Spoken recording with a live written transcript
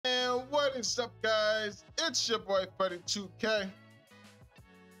What is up, guys? It's your boy Freddy2K,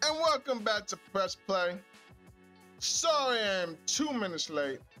 and welcome back to Press Play. Sorry I'm 2 minutes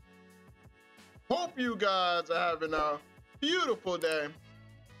late. Hope you guys are having a beautiful day.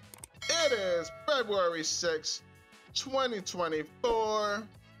 It is February 6th, 2024.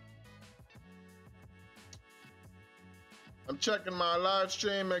 I'm checking my live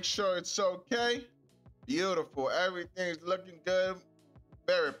stream, make sure it's okay. Beautiful, everything's looking good,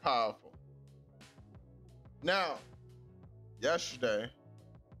 very powerful. Now, yesterday,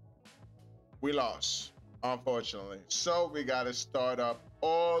 we lost, unfortunately. So we gotta start up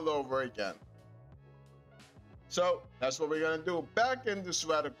all over again. So that's what we're gonna do. Back in this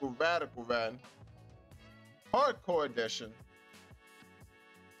radical van, hardcore edition.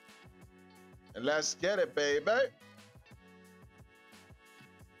 And let's get it, baby.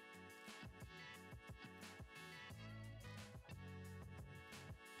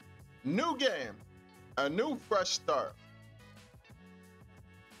 New game, a new fresh start.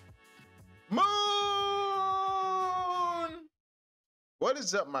 Moon! What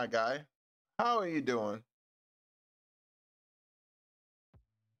is up, my guy? How are you doing?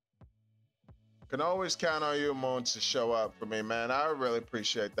 Can always count on you, Moon, to show up for me, man. I really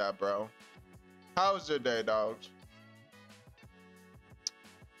appreciate that, bro. How's your day, dogs?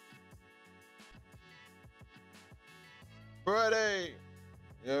 Freddy!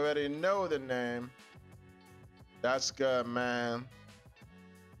 You already know the name. That's good, man.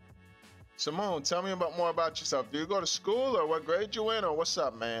 Simone, tell me more about yourself. Do you go to school, or what grade you in, or what's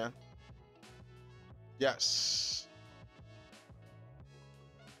up, man? Yes.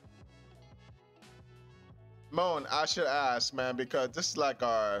 Moan, I should ask, man, because this is like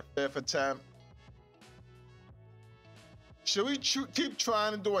our 5th attempt. Should we keep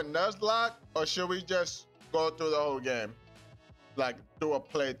trying to do a Nuzlocke, or should we just go through the whole game? Like, do a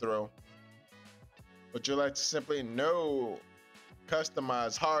playthrough? Would you like to simply know,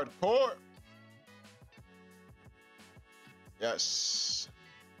 customize hardcore? Yes.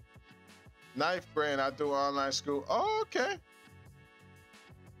 9th grade, I do online school. Oh, okay.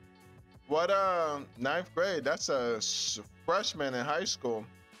 What, 9th grade? That's a freshman in high school.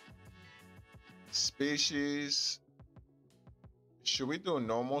 Species. Should we do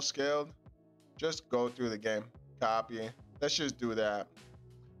normal scaled? Just go through the game. Copy. Let's just do that.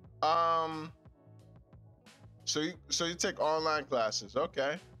 So you take online classes,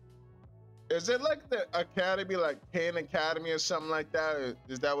 okay? Is it like the academy, like Pain Academy or something like that?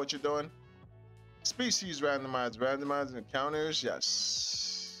 Is that what you're doing? Species randomized encounters,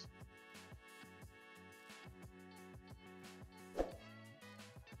 yes.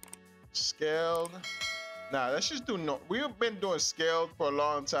 Scaled. Nah, let's just do we've been doing scaled for a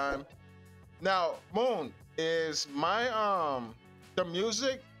long time. Now, Moon, is my the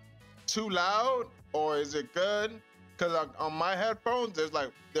music too loud, or is it good? Because on my headphones,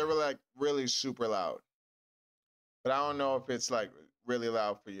 they were like really super loud, but I don't know if it's like really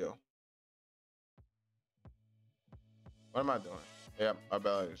loud for you. What am I doing? Yep,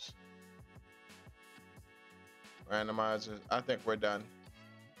 abilities. Randomizers. I think we're done.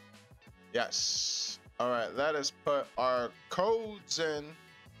 Yes. All right, let us put our codes in.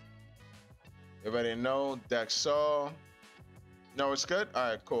 Everybody know Dexol. No, it's good?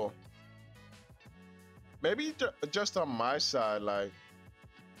 All right, cool. Maybe just on my side, like,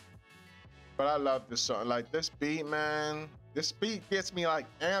 but I love this song. Like, this beat, man, this beat gets me like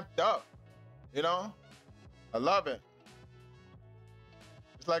amped up, you know? I love it.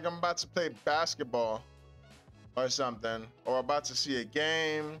 It's like I'm about to play basketball or something, or about to see a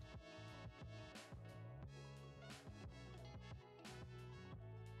game.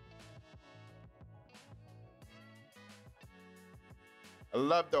 I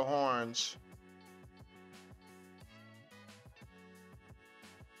love the horns.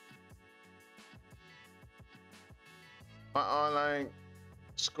 My online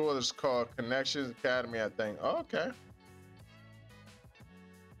school is called Connections Academy, I think. Oh, okay.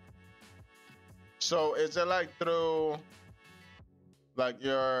 So is it like through like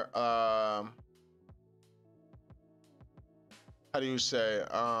your how do you say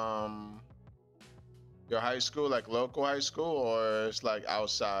your high school, like local high school, or it's like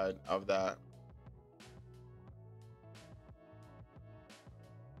outside of that?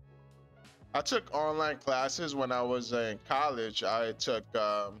 I took online classes when I was in college. I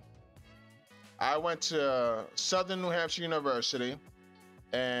went to Southern New Hampshire University,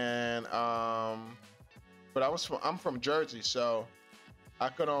 and but I'm from Jersey, so I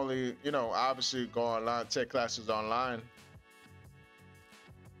could only, obviously go online, take classes online.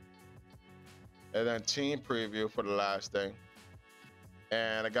 And then team preview for the last thing.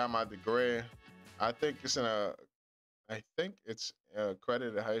 and I got my degree. I think it's in a, I think it's a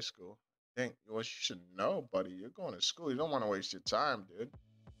accredited high school. I think what you should know, buddy. You're going to school. You don't want to waste your time, dude.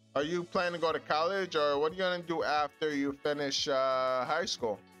 Are you planning to go to college, or what are you gonna do after you finish high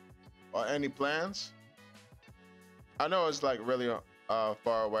school? Or any plans? I know it's like really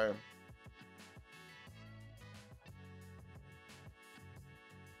far away.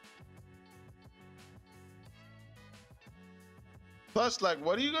 Plus, like,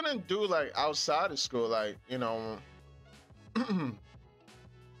 what are you gonna do like outside of school? Like, you know, what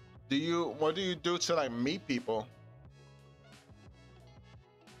do you do to like meet people?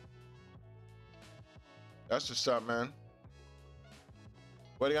 That's what's up, man.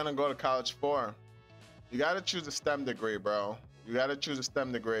 What are you gonna go to college for? You gotta choose a STEM degree, bro. You gotta choose a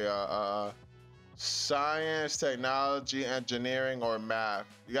STEM degree. Science, technology, engineering, or math.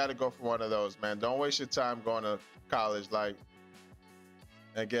 You gotta go for one of those, man. Don't waste your time going to college, like,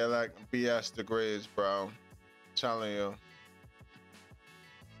 and get like BS degrees, bro. I'm telling you, you're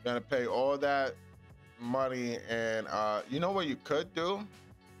gonna pay all that money, and you know what you could do?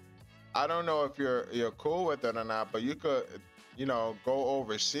 I don't know if you're cool with it or not, but you could, you know, go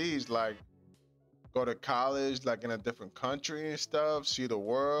overseas, like go to college, like in a different country and stuff, see the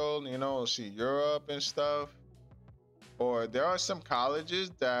world, you know, see Europe and stuff. Or there are some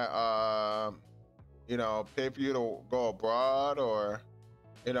colleges that, you know, pay for you to go abroad, or,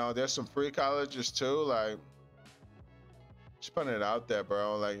 you know, there's some free colleges too. Like, just putting it out there,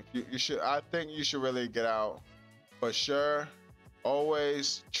 bro. Like, you should, I think you should really get out for sure.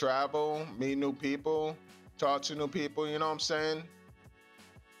 Always travel, meet new people, talk to new people, you know what I'm saying?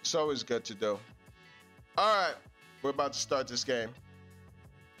 It's always good to do. All right, we're about to start this game.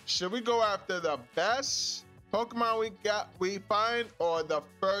 Should we go after the best Pokemon we find, or the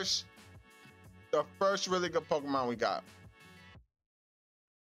first really good Pokemon we got?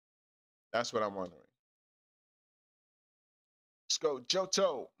 That's what I'm wondering. Let's go,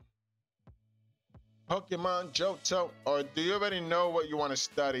 Johto. Pokemon Johto. Or do you already know what you want to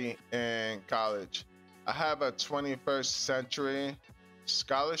study in college? I have a 21st century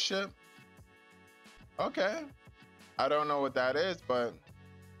scholarship. Okay. I don't know what that is, but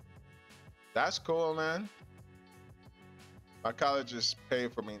that's cool, man. My college just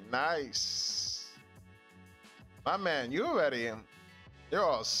paid for me. Nice. My man, you're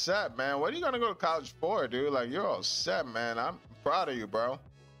all set, man. What are you gonna go to college for, dude? Like, you're all set, man. I'm proud of you, bro.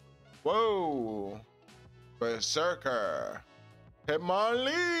 Whoa. Berserker.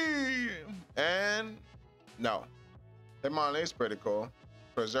 Hitmonlee. And no. Hitmonlee is pretty cool.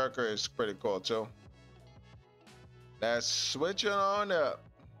 Berserker is pretty cool too. Let's switch it on up.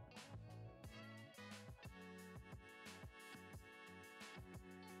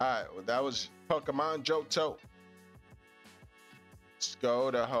 All right, well, that was Pokemon Johto. Let's go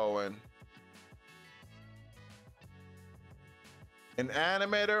to Hoenn. An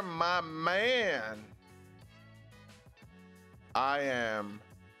animator, my man. I am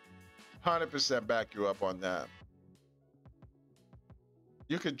 100% back you up on that.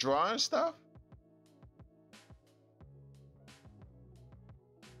 You could draw and stuff?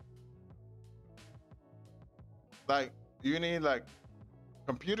 Like, you need like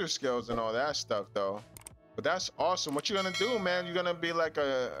computer skills and all that stuff though. But that's awesome. What you gonna do, man? You're gonna be like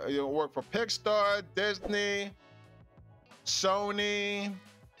you'll work for Pixar, Disney, Sony,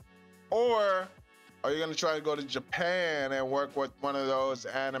 or are you gonna try to go to Japan and work with one of those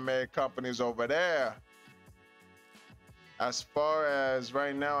anime companies over there? As far as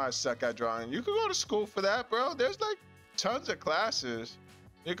right now, I suck at drawing. You could go to school for that, bro. There's like tons of classes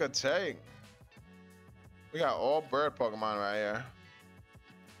you could take. We got all bird Pokemon right here.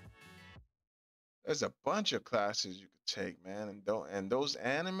 There's a bunch of classes you could take, man. And those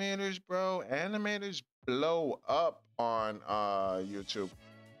animators, bro, animators blow up on YouTube.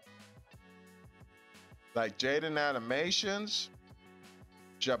 Like Jaden Animations,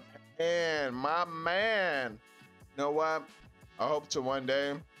 Japan, my man. You know what? I hope to one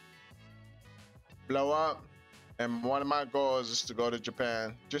day blow up. And one of my goals is to go to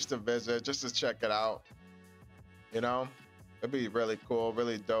Japan, just to visit, just to check it out. You know, it'd be really cool,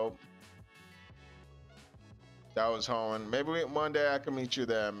 really dope. That was Hoenn. Maybe one day I can meet you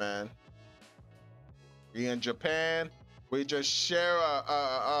there, man. We in Japan. We just share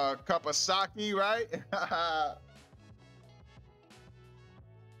a cup of sake, right?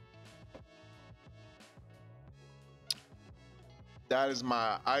 That is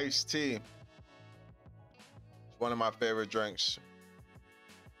my iced tea. It's one of my favorite drinks.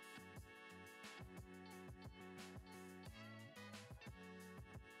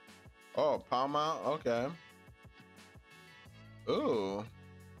 Oh, Palma? Okay. Ooh,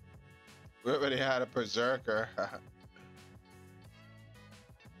 we already had a berserker.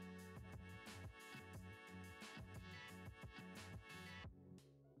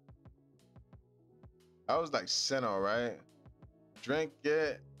 I was like Sinnoh, right? Drink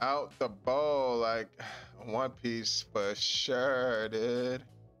it out the bowl like One Piece for sure, dude.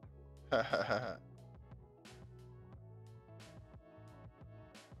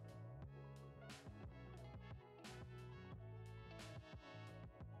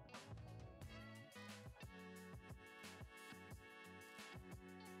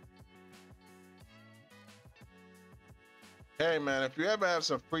 Hey man, if you ever have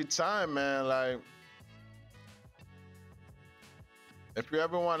some free time, man, like if you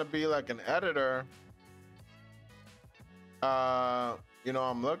ever want to be like an editor, uh,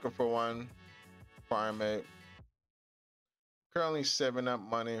 I'm looking for one. Primate. Currently saving up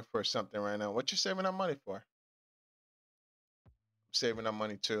money for something right now. What you saving up money for? I'm saving up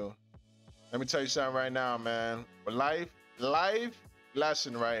money too. Let me tell you something right now, man. Life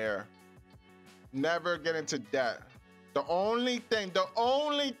lesson right here. Never get into debt. The only thing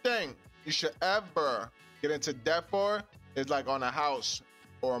you should ever get into debt for is like on a house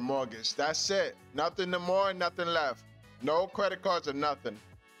or a mortgage. That's it. Nothing more, nothing left. No credit cards or nothing.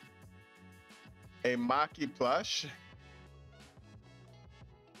 A Maki plush?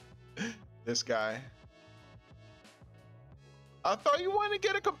 This guy. I thought you wanted to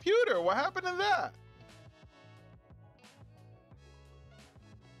get a computer. What happened to that?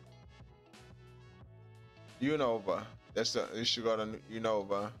 Unova. You should go to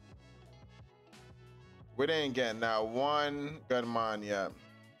Unova. We didn't get now one good mon yet.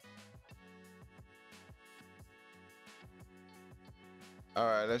 All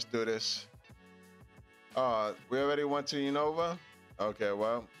right, let's do this. We already went to Unova? Okay,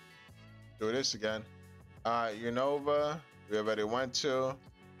 well, do this again. Unova, we already went to.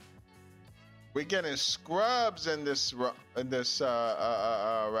 We getting scrubs in this radical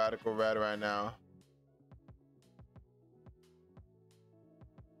red right now.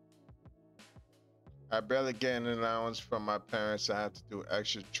 I barely get an allowance from my parents. I have to do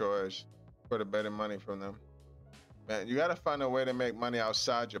extra chores for the better money from them. Man, you gotta find a way to make money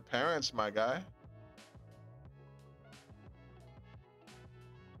outside your parents, my guy.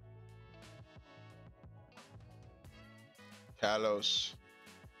 Kalos.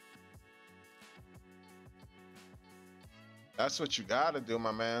 That's what you gotta do,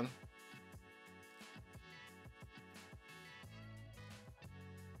 my man.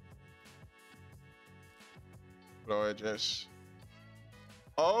 Gorgeous.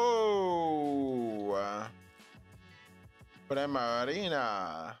 Oh,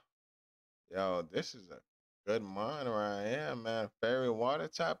 Premarina. Yo, this is a good mon right here, man. Fairy water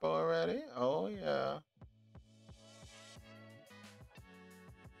type already? Oh, yeah.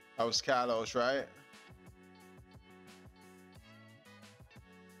 That was Kalos, right?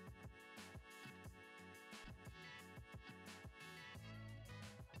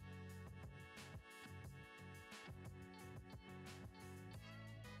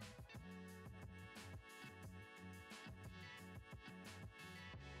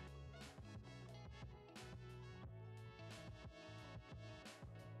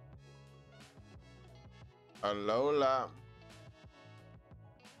 Alola.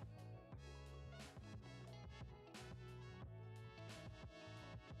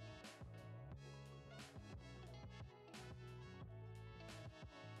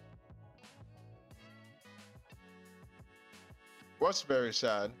 What's very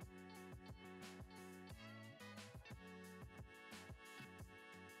sad?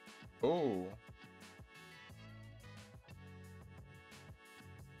 Oh.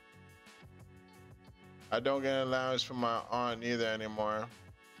 I don't get an allowance from my aunt either anymore.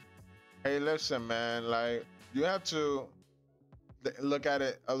 Hey, listen, man, like, you have to look at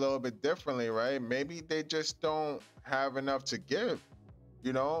it a little bit differently, right? Maybe they just don't have enough to give,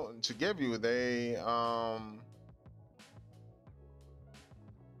 to give you. They're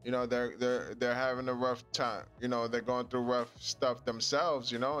having a rough time. They're going through rough stuff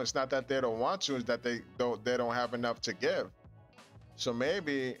themselves. It's not that they don't want to; it's that they don't have enough to give. So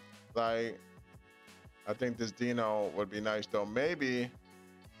maybe, like, I think this Dino would be nice though. Maybe,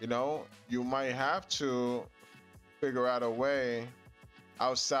 you might have to figure out a way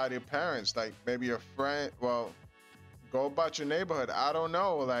outside your parents, like maybe your friend. Well, go about your neighborhood. I don't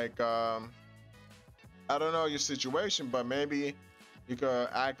know, like, I don't know your situation, but maybe you could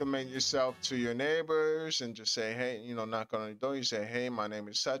acclimate yourself to your neighbors and just say, hey, knock on the door. You say, hey, my name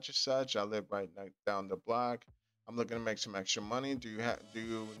is such and such. I live right down the block. I'm looking to make some extra money. Do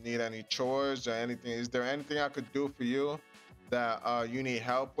you need any chores or anything? Is there anything I could do for you? that you need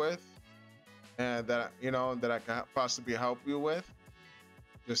help with, and that that I can possibly help you with,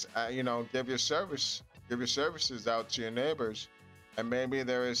 just give your services out to your neighbors, and maybe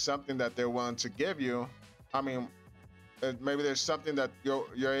there is something that they're willing to give you. I mean, maybe there's something that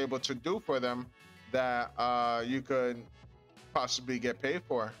you're able to do for them that you could possibly get paid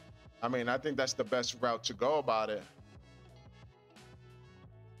for. I mean, I think that's the best route to go about it.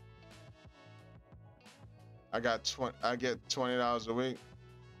 I get $20 a week.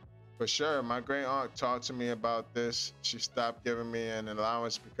 For sure. My great aunt talked to me about this. She stopped giving me an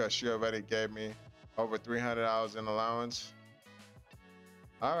allowance because she already gave me over $300 in allowance.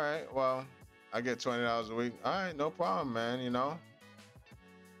 All right, well, I get $20 a week. All right, no problem, man.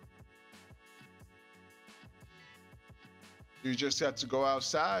 You just have to go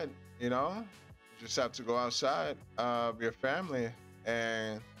outside, you just have to go outside of your family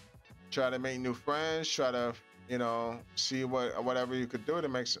and try to make new friends, try to, see whatever you could do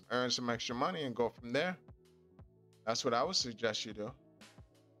to earn some extra money and go from there. That's what I would suggest you do.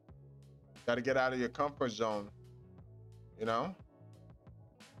 Got to get out of your comfort zone, you know,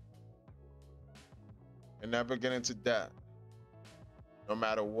 and never get into debt, no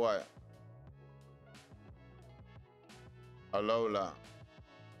matter what. Alola.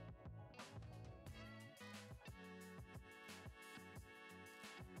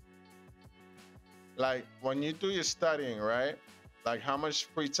 Like when you do your studying, right? Like how much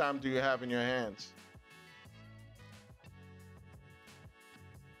free time do you have in your hands?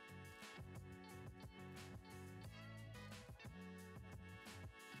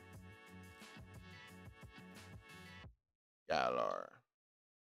 Galar.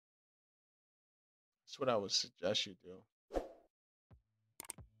 That's what I would suggest you do.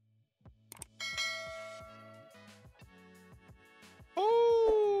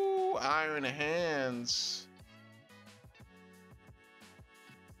 Ooh, Iron Hands.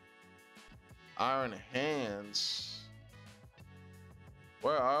 Iron Hands.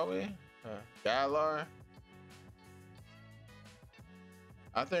 Where are we? Galar.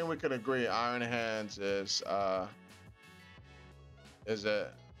 I think we could agree Iron Hands is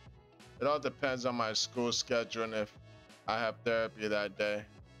it. It all depends on my school schedule and if I have therapy that day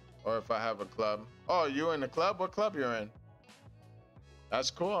or if I have a club. Oh, you in the club? What club you're in?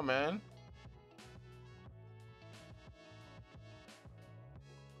 That's cool, man.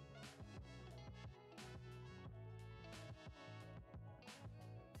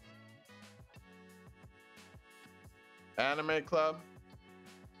 Anime club?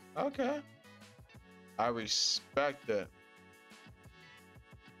 Okay. I respect it.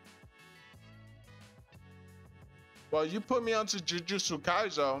 Well, you put me onto Jujutsu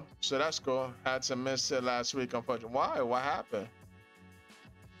Kaisen, so that's cool. Had to miss it last week, unfortunately. Why? What happened?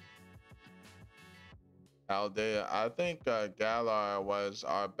 Aldea. I think Galar was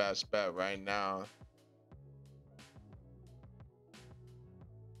our best bet right now.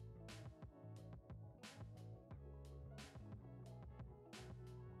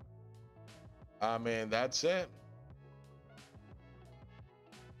 I mean, that's it.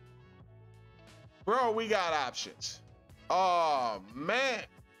 Bro, we got options. Oh, man.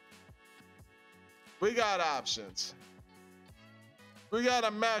 We got options. We got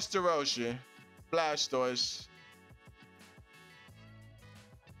a Master Roshi, Blastoise.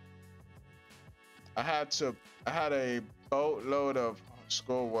 I had a boatload of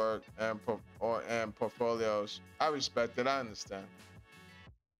schoolwork and portfolios. I respect it. I understand.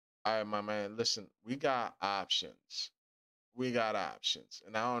 All right, my man. Listen, we got options. We got options,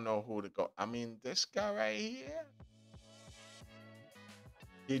 and I don't know who to go. I mean, this guy right here.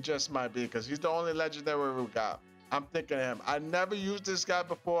 He just might be because he's the only legendary we got. I'm thinking of him. I never used this guy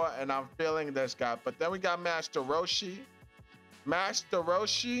before, and I'm feeling this guy. But then we got Master Roshi. Master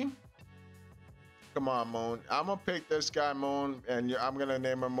Roshi. Come on, Moon. I'm gonna pick this guy, Moon, and I'm gonna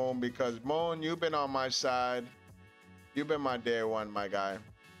name him Moon because Moon, you've been on my side. You've been my day one, my guy.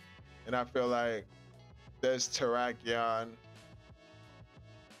 And I feel like this Terrakion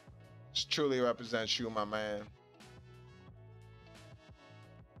truly represents you, my man.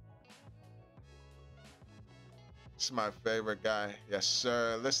 This is my favorite guy. Yes,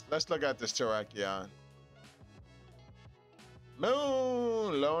 sir. Let's look at this Terrakion.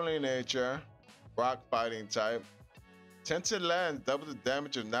 Moon, lonely nature, rock fighting type. Tinted lens, double the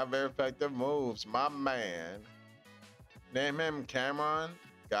damage of not very effective moves. My man. Name him Cameron.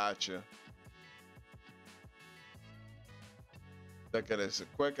 Gotcha. Look at this. A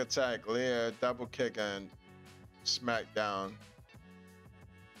quick attack, Leer, double kick, and smackdown.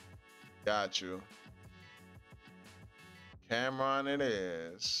 Got you. Cameron it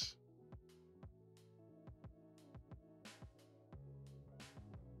is.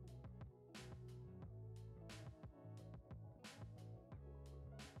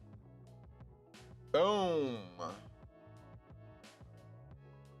 Boom.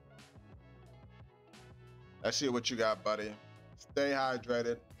 Let's see what you got, buddy. Stay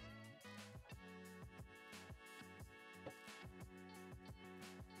hydrated.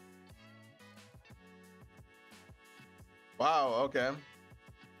 Wow, okay.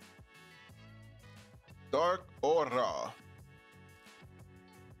 Dark Aura.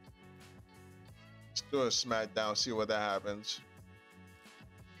 Let's do a smackdown, see what that happens.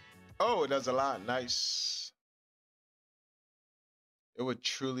 Oh, it does a lot. Nice. It would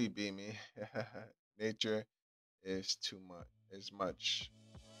truly be me. Nature is too much. Is much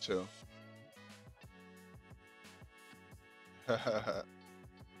too.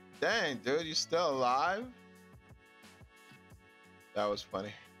 Dang, dude, you still alive? That was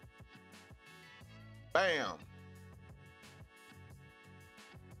funny. Bam.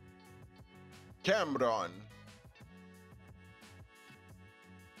 Cameron.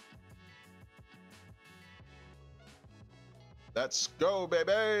 Let's go,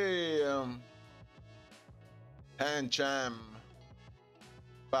 baby. Pancham.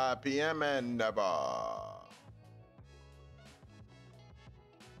 5 p.m. and never.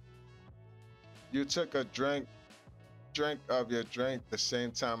 You took a drink of your drink the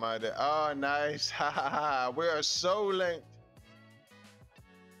same time I did. Oh, nice. Ha ha ha. We are so linked.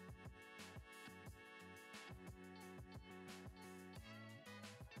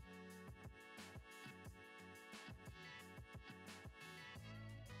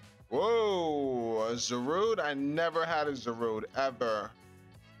 Whoa, a Zarude? I never had a Zarude, ever.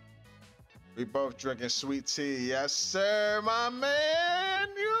 We both drinking sweet tea. Yes, sir, my man.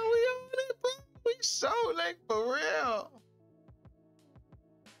 We on it, bro. We so linked for real.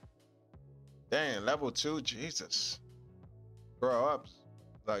 Dang, level 2, Jesus. Grow up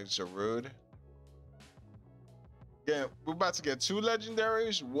like Zarude. Yeah, we're about to get 2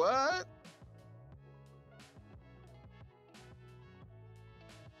 legendaries. What?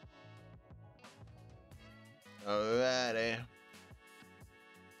 Alrighty.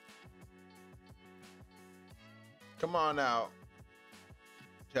 Come on out.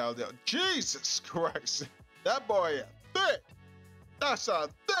 Jesus Christ. That boy is thick. That's a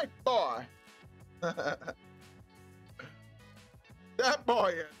thick boy. That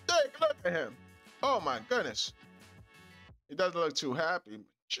boy is thick. Look at him. Oh my goodness. He doesn't look too happy.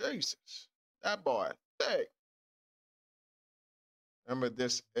 Jesus. That boy is thick. Remember,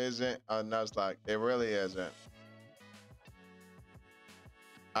 this isn't a Nuzlocke. It really isn't.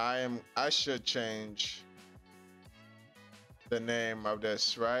 I should change the name of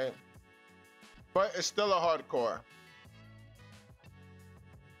this, right? But it's still a hardcore.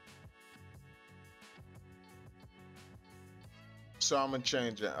 So I'm gonna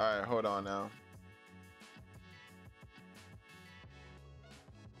change it. All right, hold on now.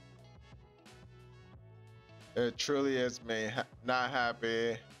 It truly is me, not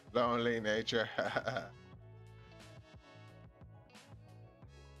happy, lonely nature.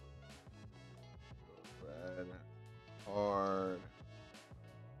 Red, hard,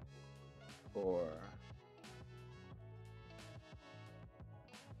 core.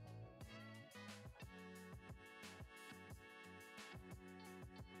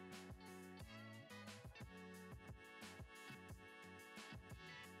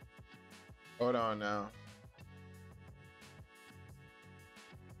 Hold on now.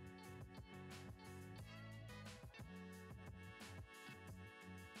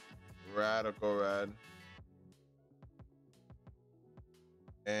 Radical red.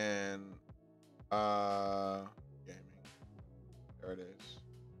 And gaming. There it is.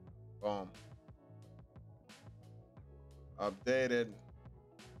 Boom. Updated.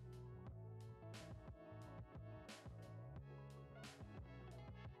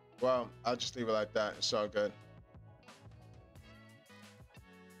 Well, I'll just leave it like that. It's all good.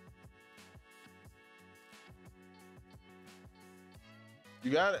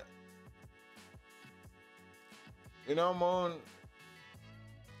 You got it. You know, Moon,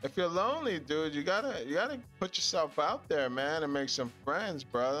 if you're lonely, dude, you gotta put yourself out there, man, and make some friends,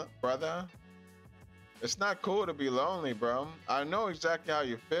 brother. It's not cool to be lonely, bro. I know exactly how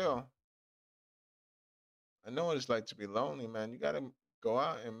you feel. I know what it's like to be lonely, man. You gotta go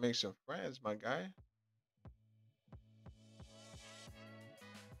out and make some friends, my guy.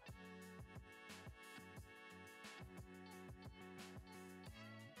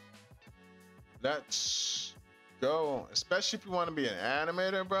 Let's go. Especially if you want to be an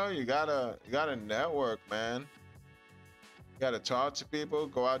animator, bro. You gotta network, man. You gotta talk to people,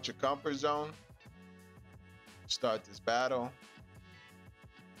 go out your comfort zone, start this battle.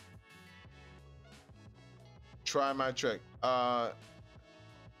 Try my trick. All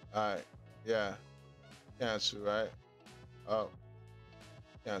right, yeah. Cancel, right? Oh,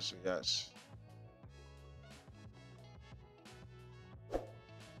 cancel, yes.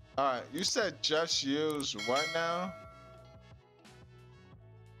 All right, you said just use what now?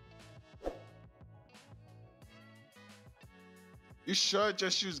 You sure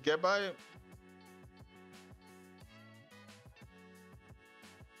just use get by?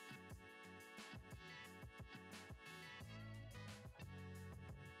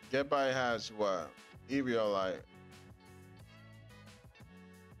 Get by has what? Eviolite.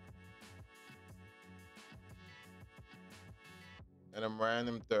 And a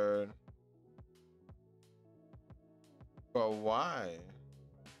random third. But why?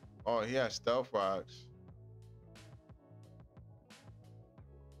 Oh, he has stealth rocks.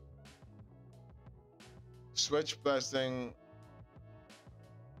 Switch blessing.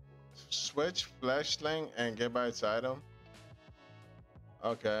 Switch fleshling and get by its item.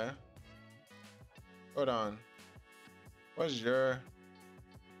 Okay. Hold on. What's your?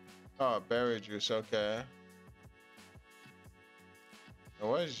 Oh, berry juice. Okay. And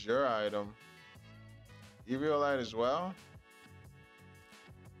what is your item? Eviolite as well?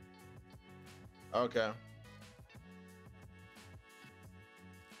 Okay.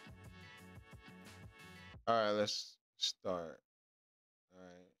 Alright, let's start.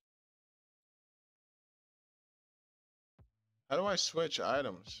 Alright. How do I switch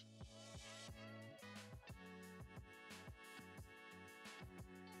items?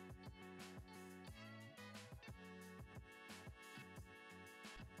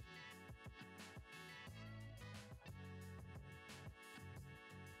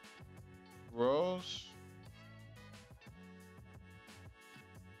 Rolls?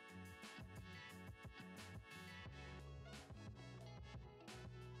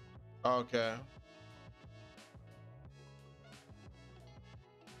 Okay.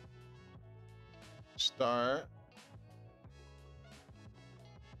 Start.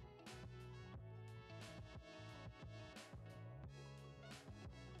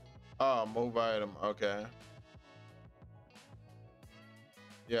 Oh, move item. Okay.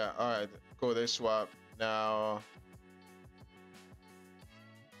 Yeah, alright. Cool, they swap. Now,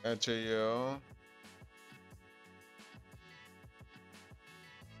 enter you.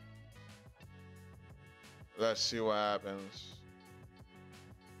 Let's see what happens.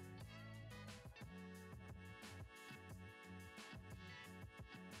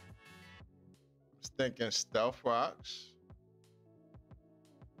 I was thinking stealth rocks.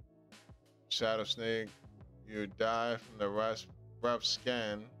 Shadow snake. You die from the rough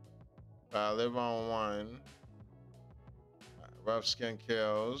skin. I live on one. Rough skin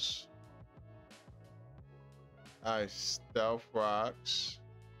kills. I stealth rocks.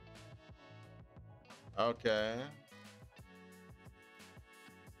 Okay.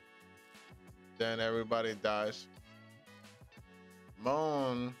 Then everybody dies.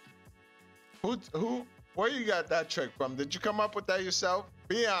 Moon. Who where you got that trick from? Did you come up with that yourself?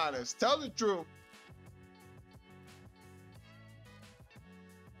 Be honest. Tell the truth.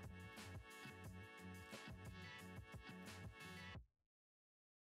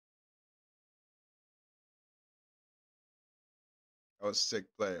 That was a sick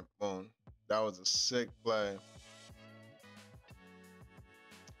play, Moon. That was a sick play.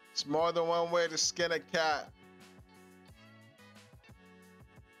 It's more than one way to skin a cat.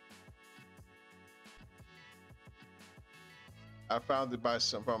 I found it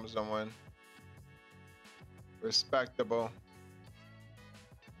from someone. Respectable.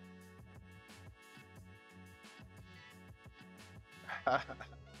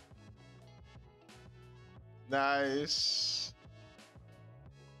 Nice.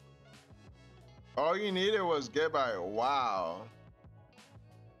 All you needed was get by. Wow.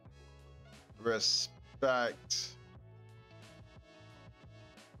 Respect.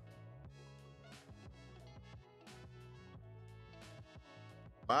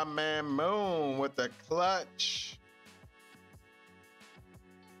 My man Moon with the clutch.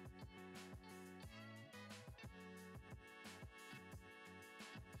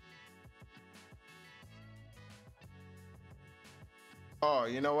 Oh,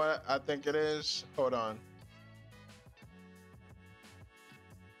 you know what? I think it is. Hold on.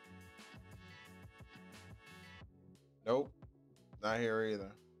 Nope. Not here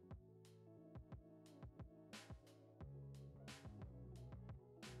either.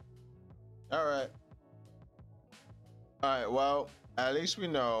 All right. All right. Well, at least we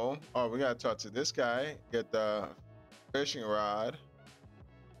know. Oh, we gotta talk to this guy. Get the fishing rod.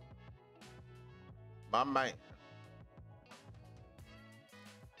 My man.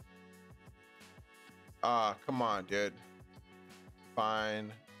 Ah, come on, dude.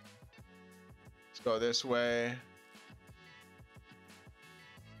 Fine. go this way.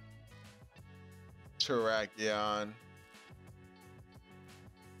 Terrakion.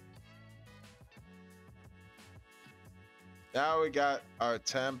 Now we got our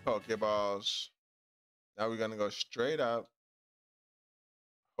 10 Pokeballs. Now we're gonna go straight up.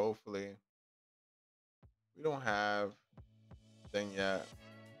 Hopefully. We don't have thing yet.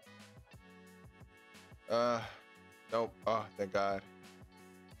 Nope. Oh, thank God.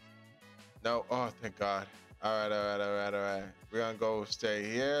 No. Oh, thank God. All right, all right, all right, all right. We're gonna go stay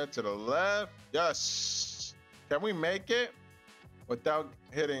here to the left. Yes. Can we make it without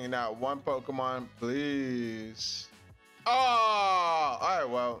hitting that one Pokemon, please? Oh, all right.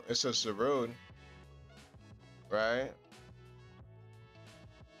 Well, it's just a rude, right?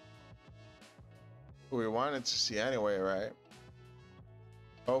 Who we wanted to see anyway, right?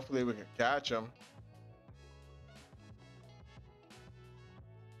 Hopefully we can catch him.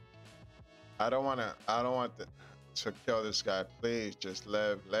 I don't want to kill this guy. Please just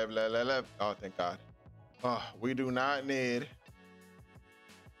live, live, live, live, live. Oh, thank God. Oh, we do not need.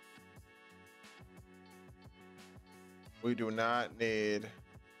 We do not need.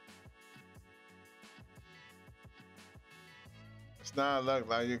 It's not look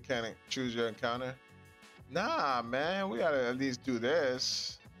like you can't choose your encounter. Nah, man, we gotta at least do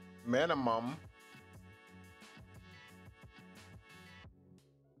this. Minimum.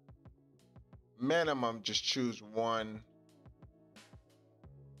 Minimum, just choose one.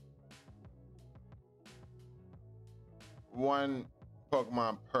 One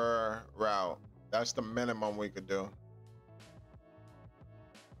Pokemon per route. That's the minimum we could do.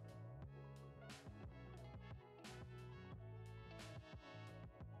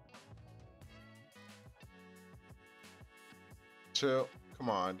 Chill.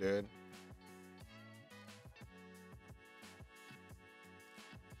 Come on, dude.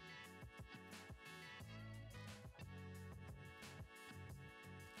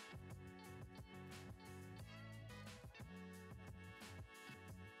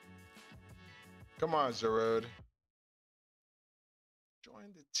 Come on, Zarude.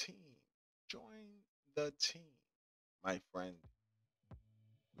 Join the team. Join the team, my friend.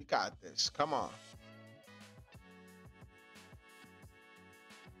 We got this. Come on.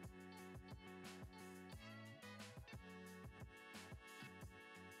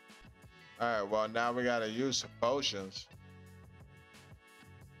 All right, well, now we gotta use some potions.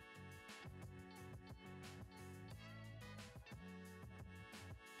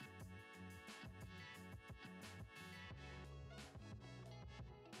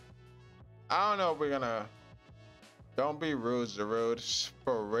 I don't know if we're gonna. Don't be rude, Zarude.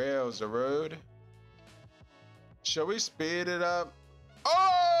 For real, Zarude. Shall we speed it up?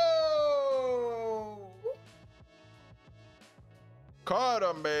 Oh! Caught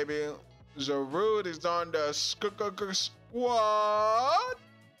him, baby. Zarude is on the squad.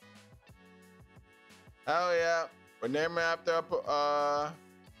 Hell yeah. We're naming after a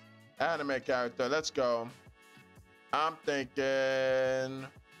anime character. Let's go. I'm thinking.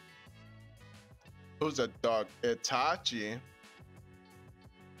 Who's a dog? Itachi.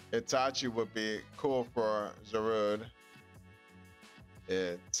 Itachi would be cool for Zarude.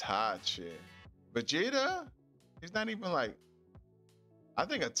 Itachi. Vegeta? He's not even like. I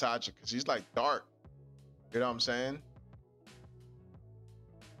think Itachi because he's like dark. You know what I'm saying?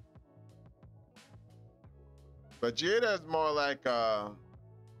 Vegeta is more like a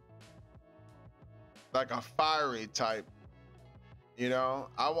fiery type. You know,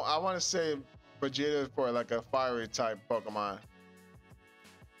 I want to say Vegeta for like a fiery type Pokemon.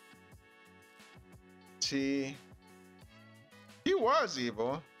 He was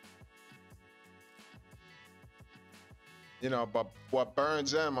evil. You know, but what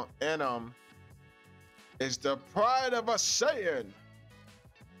burns in him is the pride of a Saiyan.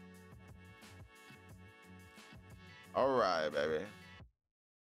 All right, baby.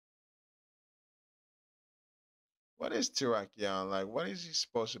 What is Terrakion like? What is he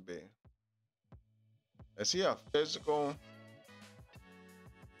supposed to be? Is he a physical?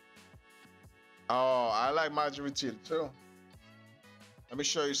 Oh, I like Majin Vegeta too. Let me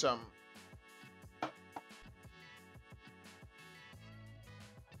show you something.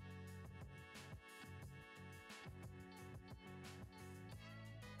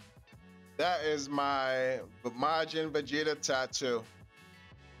 That is my Majin Vegeta tattoo.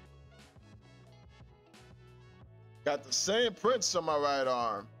 Got the same prints on my right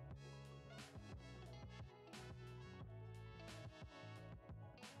arm.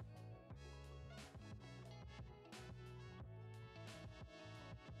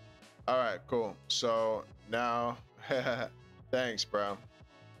 All right, cool. So now, thanks, bro.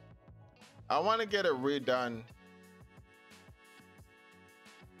 I want to get it redone.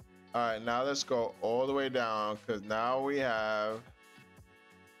 All right, now let's go all the way down because now we have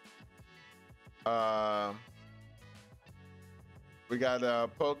we got a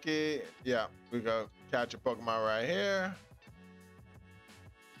Poke. Yeah, we go catch a Pokemon right here.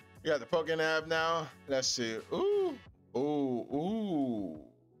 We got the Pokénav now. Let's see. Ooh, ooh, ooh.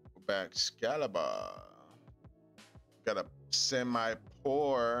 Excalibur. Got a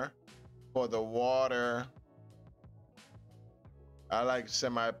semi-pour for the water. I like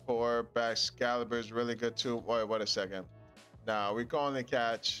semi-pour. Excalibur is really good too. Wait a second. Now we can only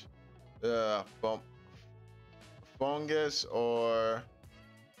catch fungus or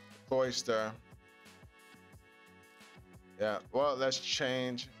cloister. Yeah, well, let's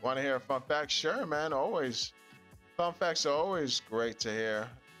change. Want to hear a fun fact? Sure, man, always. Fun facts are always great to hear.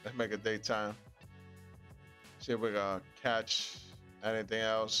 Let's make it daytime. See if we're gonna catch anything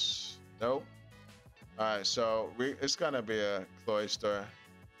else. Nope. All right, so it's gonna be a cloister.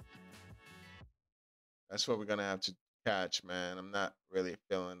 That's what we're gonna have to catch, man. I'm not really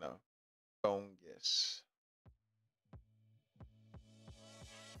feeling the fungus.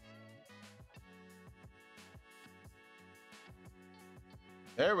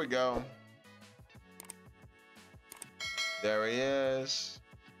 There we go. There he is.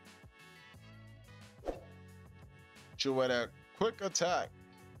 You with a quick attack.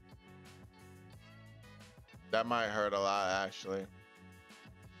 That might hurt a lot, actually.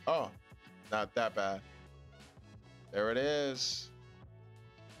 Oh, not that bad. There it is.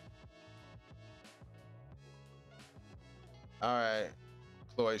 All right,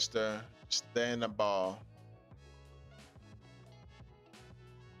 cloister, stay in the ball.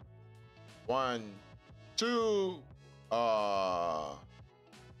 1, 2.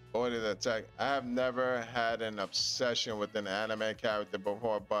 Avoided attack. I have never had an obsession with an anime character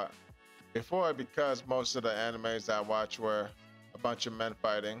before, but before, because most of the animes I watched were a bunch of men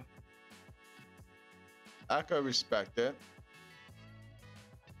fighting, I could respect it.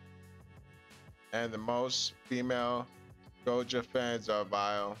 And the most female Goja fans are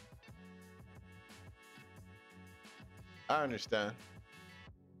vile. I understand.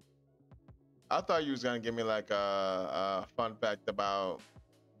 I thought you was gonna give me like a fun fact about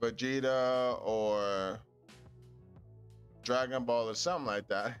Vegeta or Dragon Ball or something like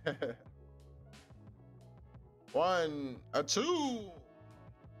that. 1, 2.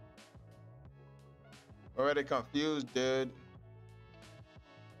 Already confused, dude.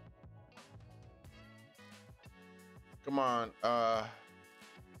 Come on.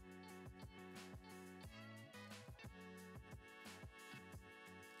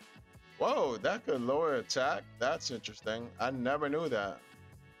 Whoa, that could lower attack. That's interesting. I never knew that.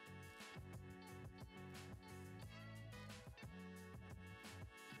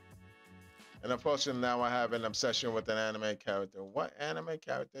 And unfortunately, now I have an obsession with an anime character. What anime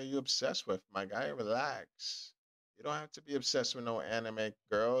character are you obsessed with, my guy? Relax. You don't have to be obsessed with no anime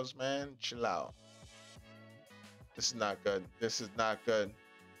girls, man. Chill out. This is not good. This is not good.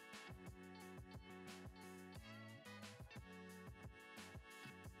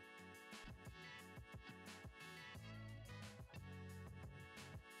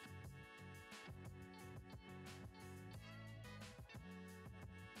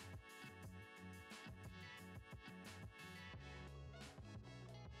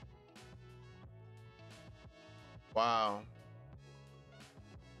 Wow.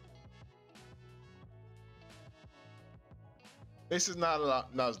 This is not a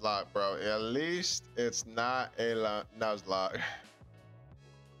Nuzlocke, bro. At least it's not a Nuzlocke.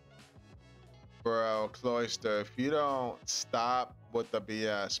 Bro, Cloister, if you don't stop with the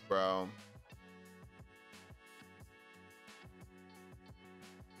BS, bro.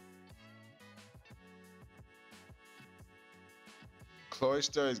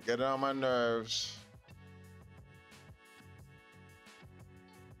 Cloister is getting on my nerves.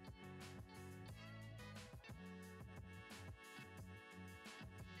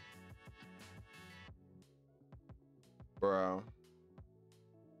 Bro.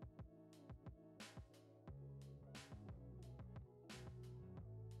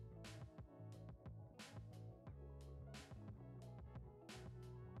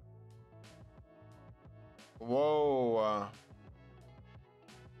 Whoa.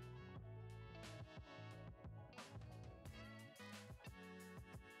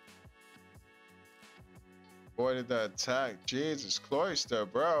 Boy, did that attack. Jesus, Cloister,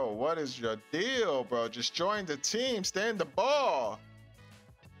 bro. What is your deal, bro? Just join the team. Stay in the ball.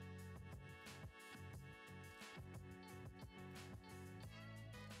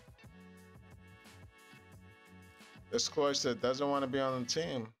 This Cloister doesn't want to be on the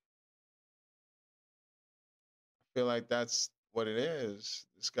team. feel like that's what it is.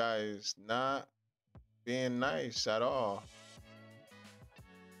 This guy is not being nice at all.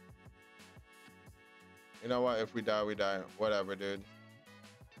 You know what? If we die, we die. Whatever, dude.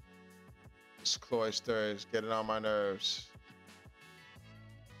 This cloister is getting on my nerves.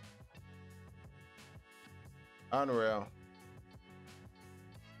 Unreal.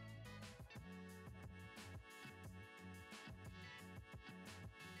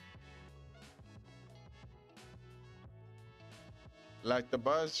 Like the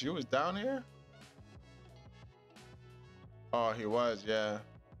buzz, you was down here? Oh, he was, yeah.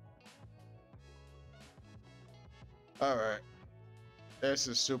 All right. This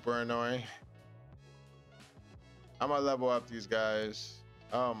is super annoying. I'm gonna level up these guys.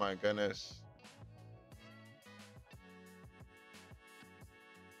 Oh my goodness.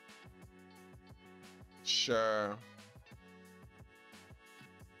 Sure.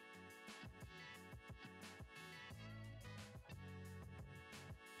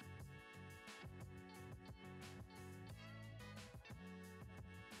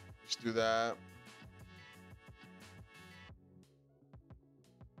 Let's do that.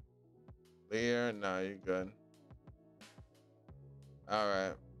 Lear, no, you're good. All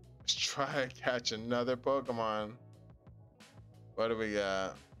right. Let's try to catch another Pokemon. What do we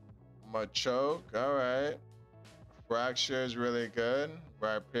got? Machoke, all right. Fracture is really good.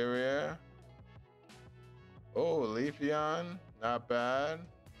 Rhyperior. Oh, Leafeon, not bad.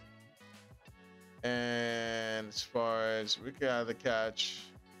 And as far as we can either catch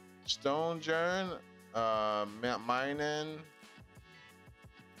Stonjourn, Minen.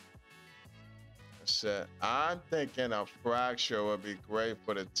 That's it. I'm thinking a Fracture would be great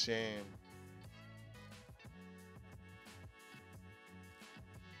for the team.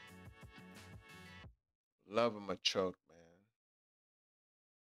 Love him a choke, man.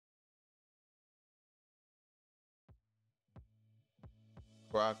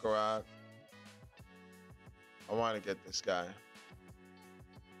 Rock. I want to get this guy.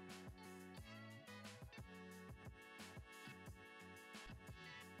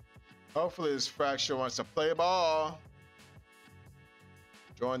 Hopefully this Fracture wants to play ball.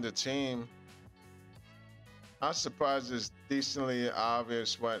 Join the team. I'm surprised it's decently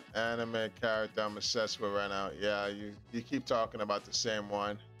obvious what anime character I'm obsessed with right now. Yeah, you keep talking about the same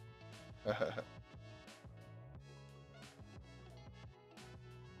one.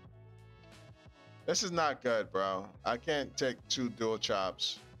 This is not good, bro. I can't take 2 dual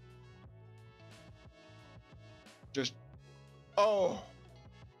chops. Just, oh,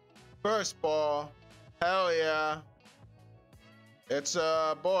 first ball. Hell yeah. It's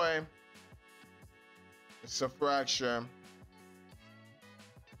a boy. It's a Fracture.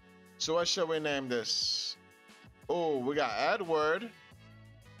 So what shall we name this? Oh, we got Edward.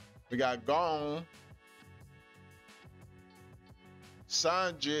 We got Gong.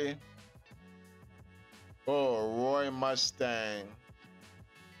 Sanji. Oh, Roy Mustang.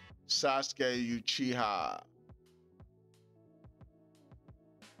 Sasuke Uchiha.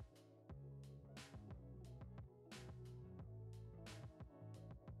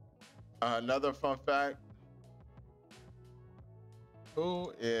 Another fun fact.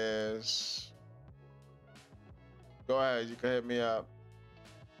 Who is... Go ahead, you can hit me up.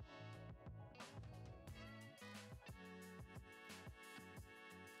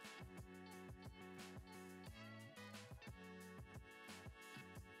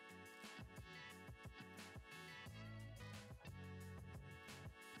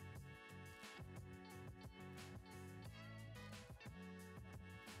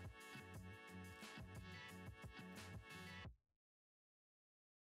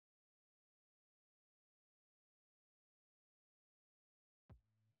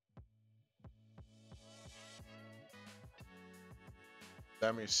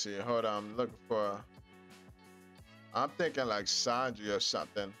 Let me see. Hold on. I'm looking for. I'm thinking like Sanji or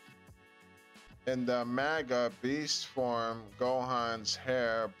something. In the manga beast form, Gohan's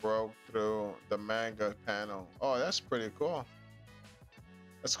hair broke through the manga panel. Oh, that's pretty cool.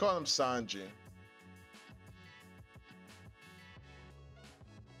 Let's call him Sanji.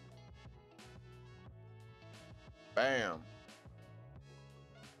 Bam.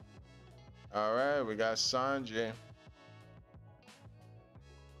 All right, we got Sanji.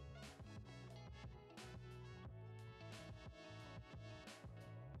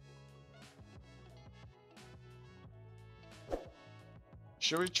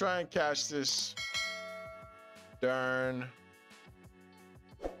 Should we try and catch this darn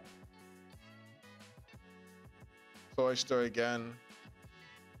Toy Story again?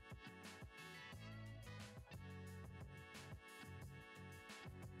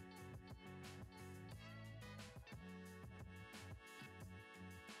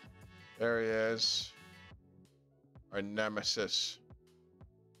 There he is. Our nemesis.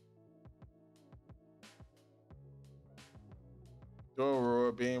 Dual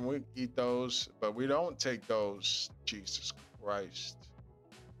Aurora Beam, we eat those, but we don't take those. Jesus Christ.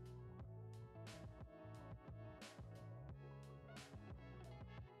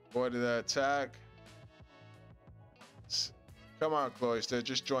 Avoided that attack. Come on, Cloyster,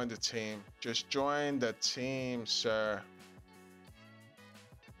 just join the team. Just join the team, sir.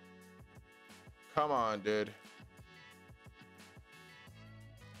 Come on, dude.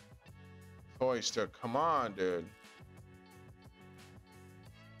 Cloyster, come on, dude.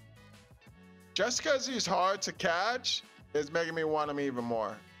 Just because he's hard to catch is making me want him even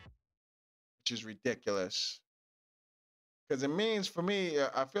more, which is ridiculous. Because it means for me,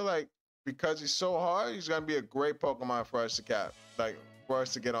 I feel like because he's so hard, he's gonna be a great Pokemon for us to catch, like for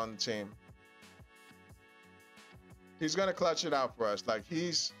us to get on the team. He's gonna clutch it out for us. Like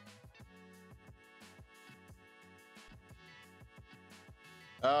he's.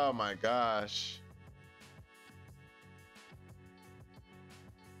 Oh my gosh.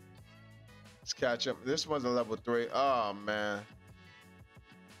 Let's catch him. This one's a level 3. Oh man.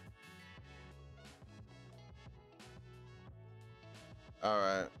 All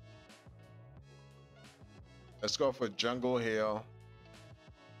right. Let's go for Jungle Heal.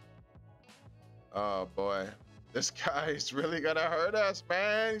 Oh boy. This guy's really gonna hurt us,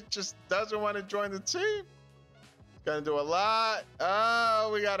 man. He just doesn't want to join the team. He's gonna do a lot.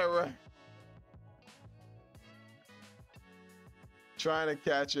 Oh, we gotta run. Trying to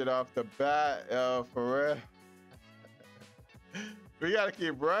catch it off the bat. Oh, for real. We gotta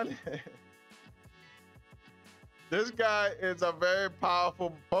keep running. This guy is a very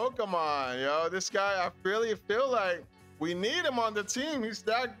powerful Pokemon, yo. This guy, I really feel like we need him on the team. He's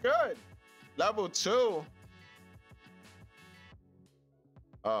that good. Level 2.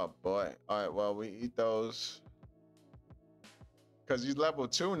 Oh boy. All right, well, we eat those. Because he's level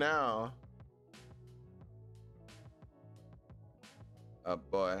 2 now. Oh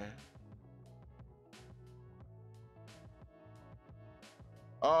boy.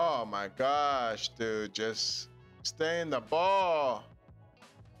 Oh my gosh, dude. Just stay in the ball.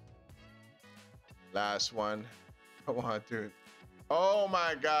 Last one. Come on, dude. Oh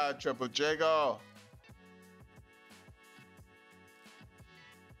my God, Triple Jago.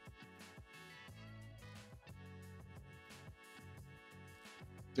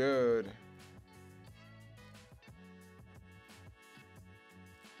 Dude.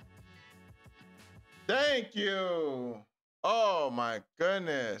 Thank you. Oh my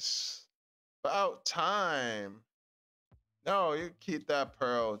goodness. About time. No, you keep that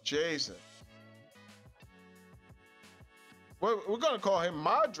pearl. Jason. We're going to call him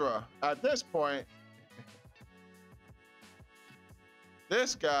Madra at this point.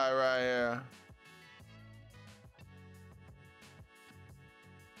 This guy right here.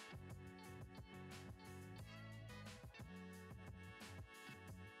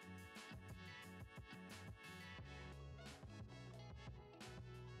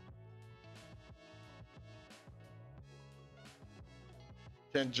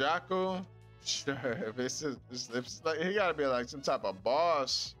 Kenjaku? Sure, if it's like, he gotta be like some type of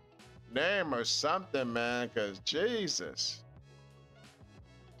boss name or something, man, because Jesus.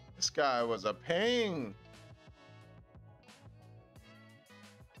 This guy was a pain.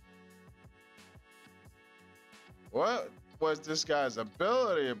 What was this guy's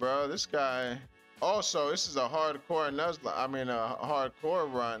ability, bro? This guy. Also, this is a hardcore Nuzlocke. I mean, a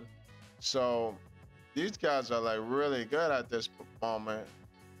hardcore run. So these guys are like really good at this moment.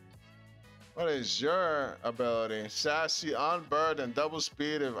 What is your ability? Sassy, on bird, and double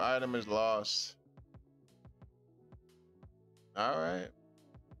speed if item is lost. All right.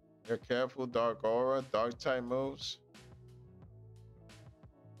 You're careful, Dark Aura, Dark type moves.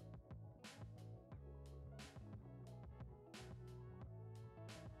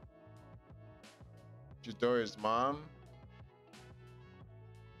 Chidori's mom.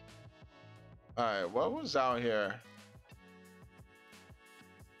 All right, what was out here?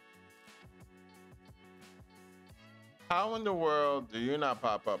 How in the world do you not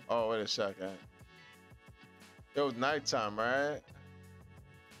pop up? Oh, wait a second. It was nighttime, right?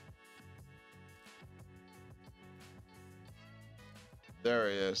 There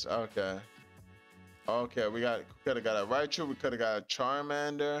he is. Okay. Okay, we could have got a Raichu. We could have got a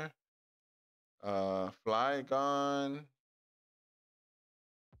Charmander. Flygon.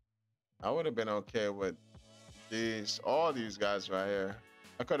 I would have been okay with all these guys right here.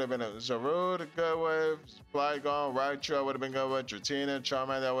 I could have been a Zarude, good with Flygon, Raichu, I would have been good with Dratini,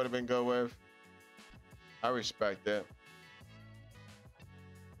 Charmander, I would have been good with. I respect it.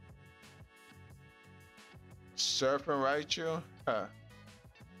 Surf and Raichu? Huh.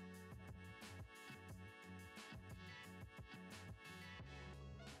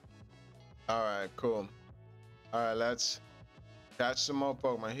 Alright, cool. Alright, let's catch some more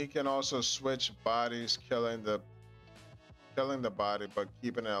Pokemon. He can also switch bodies, killing the body, but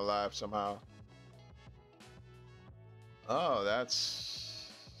keeping it alive somehow. Oh,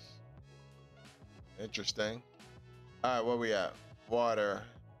 that's interesting. All right, where we at? Water.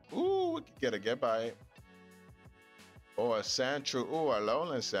 Ooh, we could get a get bite. Or a Sandshrew. Ooh, a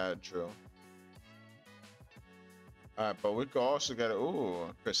lonely Sandshrew. All right, but we could also get a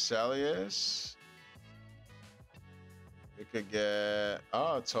Cresselia. We could get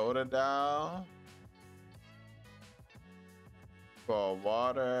Totodile for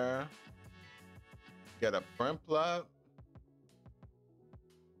water. Get a Prinplup.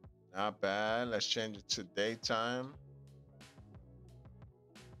 Not bad. Let's change it to daytime.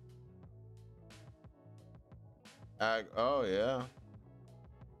 Oh yeah.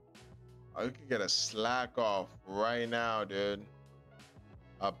 Oh, you can get a Slack off right now, dude.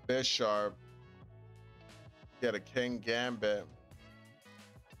 A Bisharp. Get a King Gambit.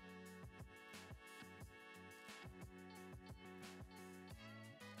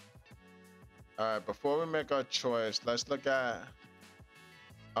 All right, before we make our choice, let's look at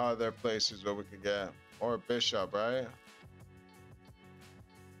other places where we could get, or Bishop, right?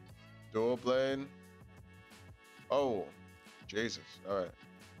 Dual Blade. Oh, Jesus. All right.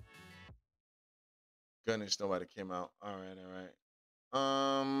 Goodness, nobody came out. All right, all right.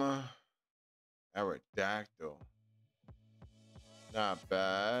 Aerodactyl. Not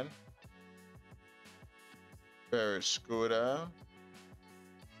bad. Barraskewda.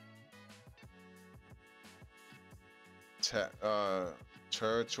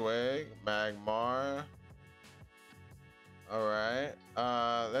 Turtwig. Magmar. All right.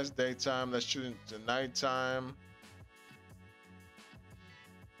 That's daytime. Let's shoot into nighttime.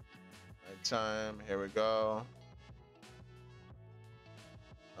 Nighttime. Here we go.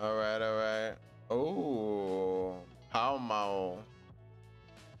 All right, all right. Oh, Palmao.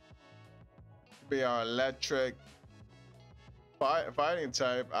 Be our electric fighting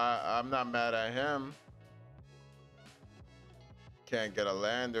type. I'm not mad at him. Can't get a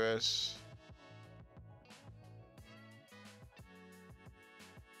Landorus.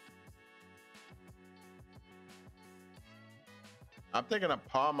 I'm thinking of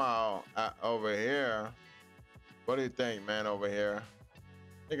Palmao over here. What do you think, man, over here?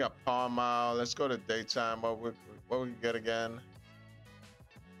 I think of Palmao. Let's go to daytime. What we can get again?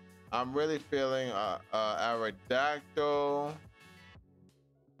 I'm really feeling Aerodactyl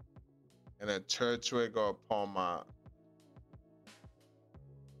and a Turtwig or a Palmao.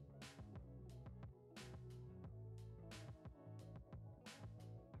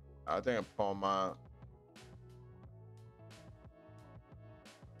 I think a Palmao.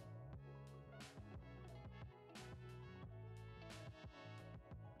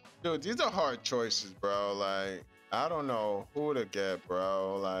 Dude, these are hard choices, bro. Like, I don't know who to get,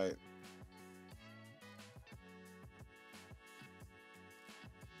 bro. Like,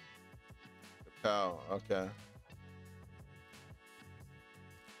 Pal, okay.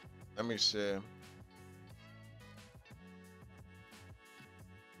 Let me see.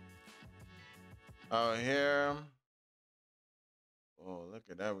 Oh, here. Oh, look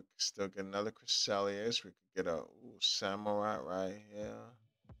at that. We could still get another Cresselia. We could get a Samurai right here.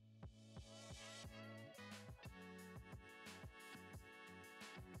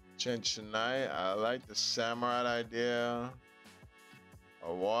 Change tonight. I like the Samurai idea.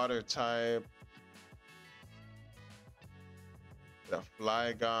 A water type. The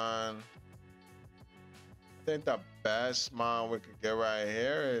Flygon. I think the best mon we could get right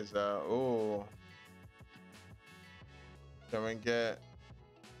here is can we get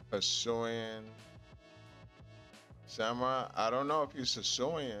Hisuian Samurai? I don't know if he's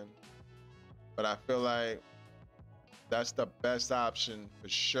Hisuian, but I feel like that's the best option for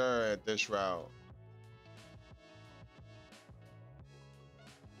sure at this route.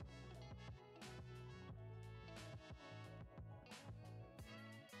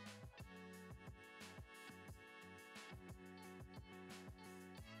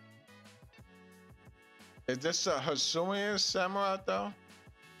 Is this a Hisuian Samurai though?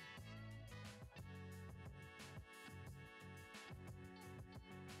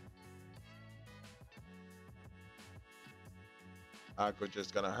 Aqua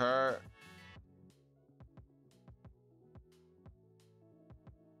just gonna hurt.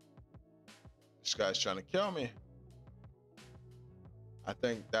 This guy's trying to kill me. I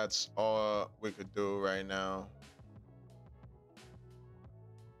think that's all we could do right now.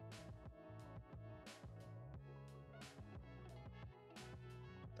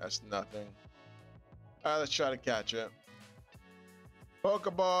 That's nothing. All right, let's try to catch it.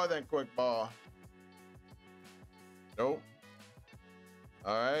 Pokeball, then quick ball. Nope.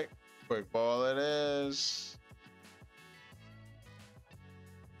 All right, quick ball it is.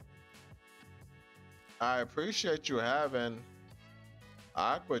 I appreciate you having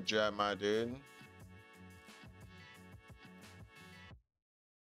Aqua Jet, my dude.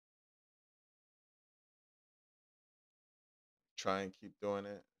 Try and keep doing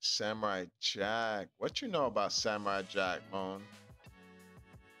it. Samurai Jack. What you know about Samurai Jack, Moan?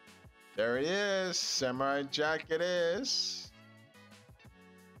 There he is. Samurai Jack it is.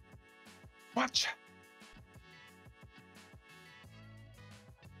 Watch.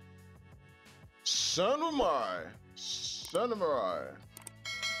 Samurai. Samurai.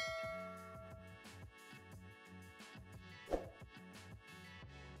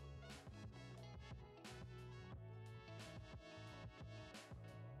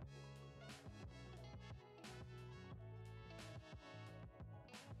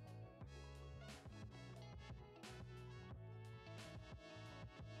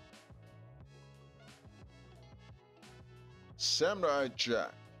 Samurai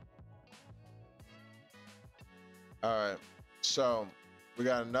Jack. All right, so we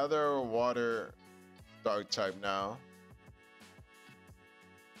got another water dark type now.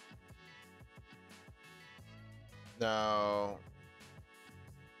 Now,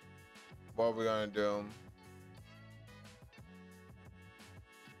 what are we gonna do?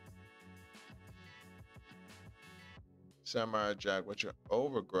 Samurai Jack, what's your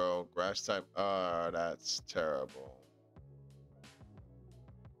overgrow? Grass type. That's terrible.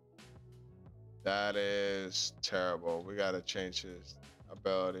 That is terrible. We gotta change his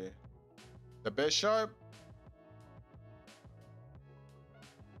ability. The Bishop.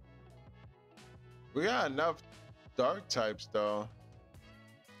 We got enough dark types though.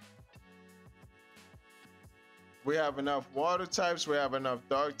 We have enough water types. We have enough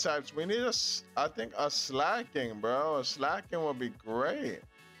dark types. We need I think a slacking, bro. A slacking would be great.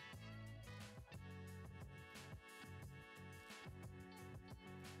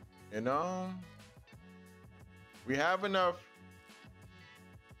 You know? We have enough.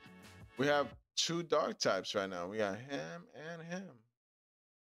 We have 2 dark types right now. We got him and him.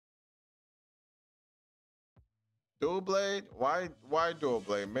 Dual blade? Why dual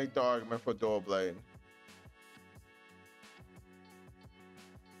blade? Make the argument for dual blade.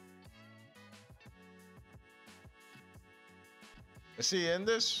 Is he in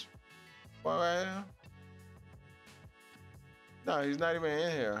this one right here? No, he's not even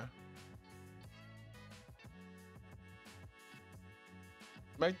in here.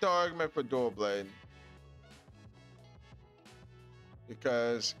 Make the argument for dual blade.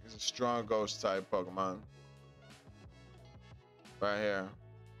 Because he's a strong ghost type Pokemon. Right here.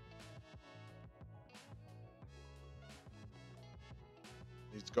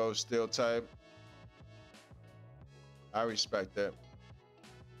 He's ghost steel type. I respect it.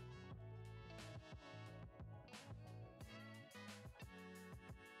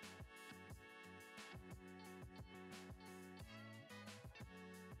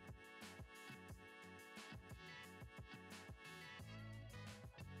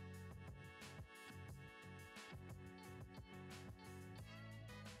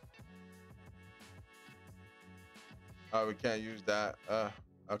 Oh, we can't use that.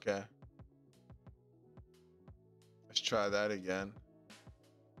 Okay. Let's try that again.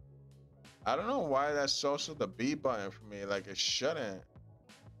 I don't know why that's also the B button for me. Like it shouldn't.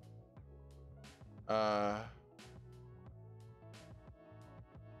 Why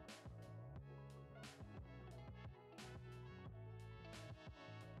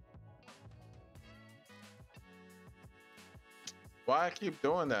I keep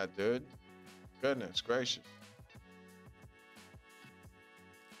doing that, dude? Goodness gracious.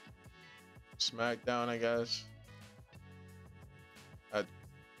 Smackdown, I guess.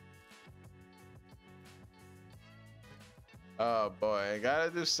 Oh boy, I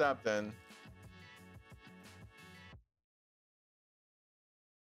gotta do something.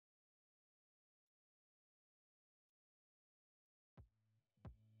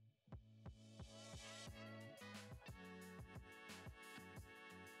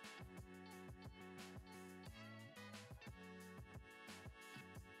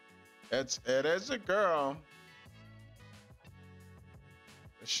 It is a girl.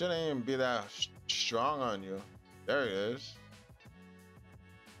 It shouldn't even be that strong on you. There it is.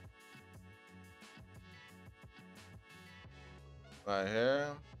 Right here.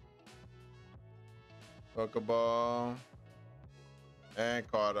 Pokeball.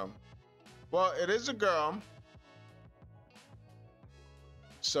 And caught him. Well, it is a girl.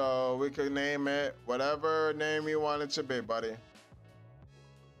 So we could name it whatever name you want it to be, buddy.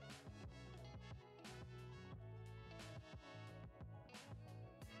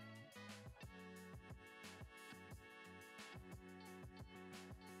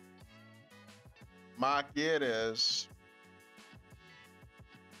 Maki it is.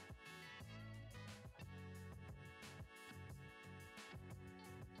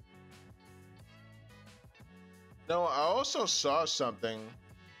 No, I also saw something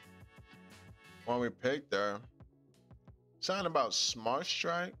when we picked her. Something about Smart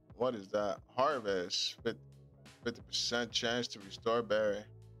Strike. What is that? Harvest. 50% chance to restore berry.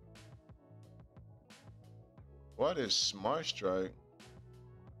 What is Smart Strike?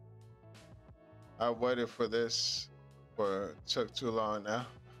 I waited for this for took too long now.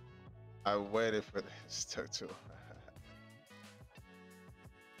 I waited for this took too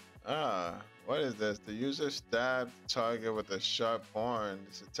long. What is this? The user stabbed the target with a sharp horn.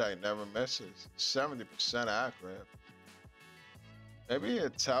 This attack never misses. 70% accurate. Maybe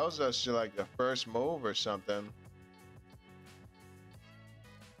it tells us you like the first move or something.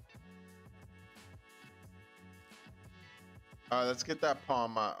 Let's get that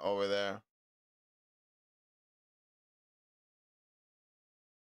palm out over there.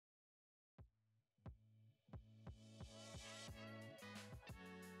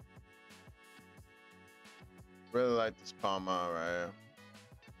 Really like this palm out right here.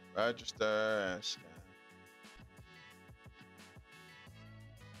 Register and scan.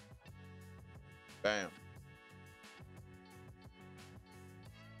 Bam.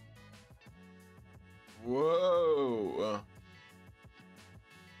 Whoa.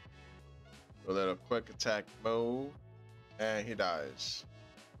 A little quick attack move. And he dies.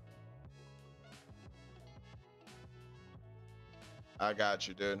 I got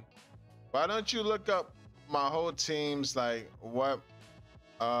you, dude. Why don't you look up my whole team's like what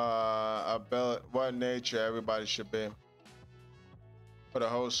ability, what nature everybody should be for the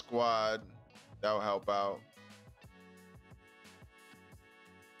whole squad? That will help out.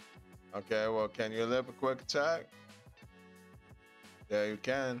 Okay, well, can you live a quick attack? Yeah, you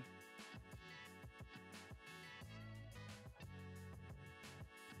can.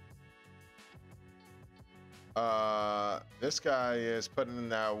 This guy is putting in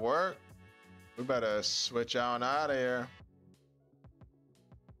that work. We better switch on out of here.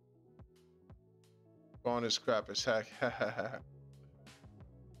 Bonus crap as heck.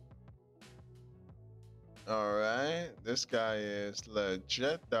 All right, this guy is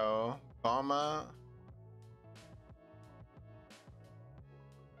legit though. Palma.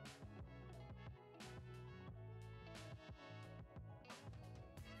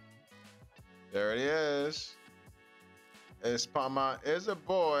 There it is. His Palma is a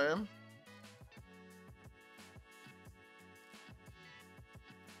boy.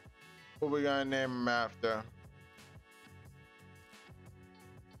 Who we gonna name him after?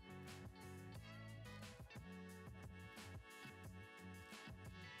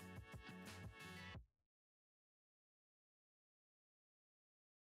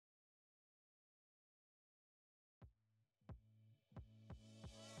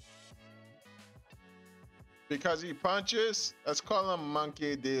 Because he punches, let's call him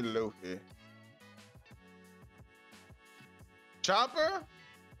Monkey D. Luffy. Chopper?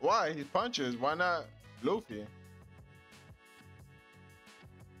 Why? He punches. Why not Luffy?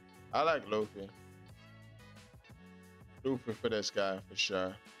 I like Luffy. Luffy for this guy, for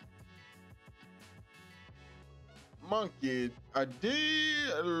sure. Monkey D.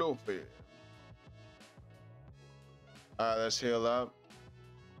 Luffy. Alright, let's heal up.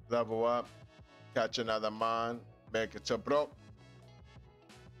 Level up. Catch another mon. Make it to broke.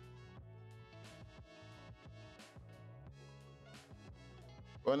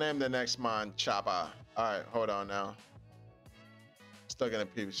 We'll name the next mon Chopper. Alright, hold on now. Stuck in a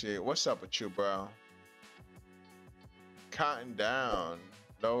PvC. What's up with you, bro? Cotton down.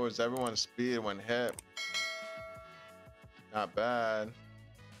 Lowers everyone's speed when hit. Not bad.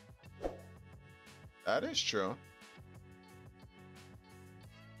 That is true.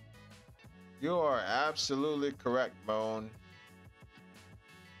 You are absolutely correct, Moan.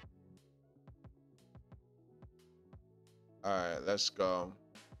 Alright, let's go.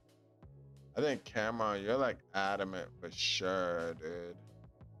 I think Cameron, you're like adamant for sure, dude.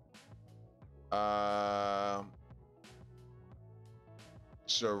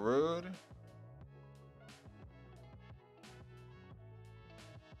 Sarud.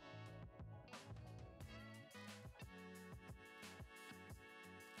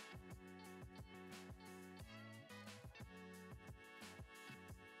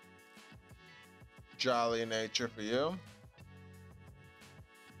 Jolly nature for you.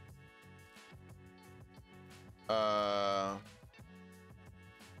 Uh,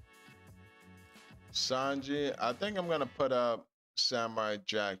 Sanji, I think I'm gonna put up Samurai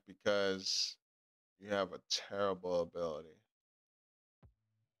Jack because you have a terrible ability.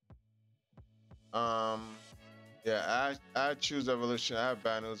 Um, yeah, I choose evolution. I have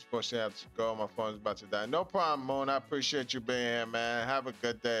bad news. Unfortunately, I have to go. My phone's about to die. No problem, Moon. I appreciate you being here, man. Have a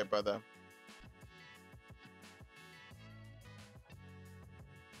good day, brother.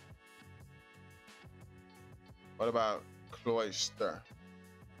 What about Cloister?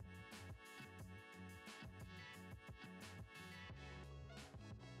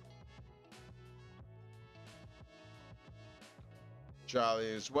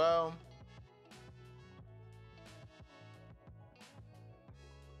 Jolly as well.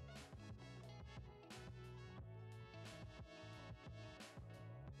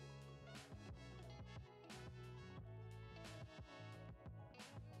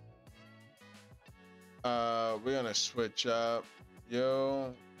 We're gonna switch up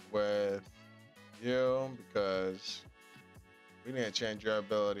you with you because we need to change your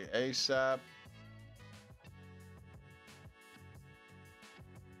ability ASAP.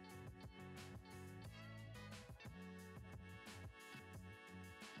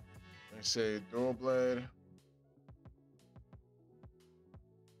 Let's say dual blade.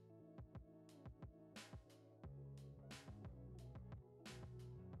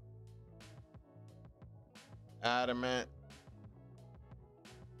 Adamant.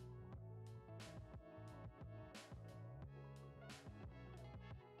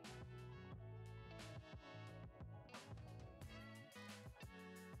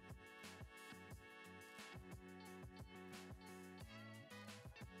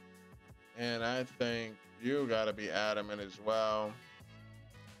 And I think you gotta be adamant as well.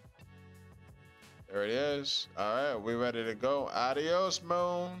 There it is. All right, we ready to go. Adios,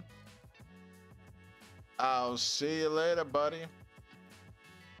 Moon. I'll see you later, buddy.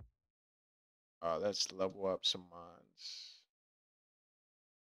 Let's level up some mines.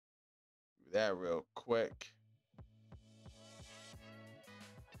 Do that real quick.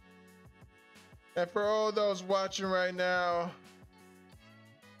 And for all those watching right now,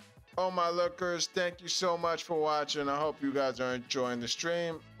 oh my lookers, thank you so much for watching. I hope you guys are enjoying the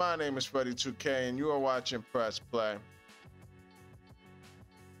stream. My name is Freddy2K and you are watching Press Play.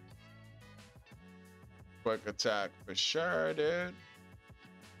 Quick attack for sure, dude.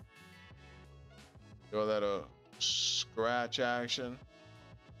 Do a little scratch action.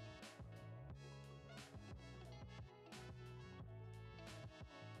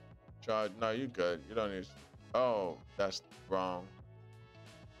 Charge. No, you good. You don't need. Oh, that's wrong.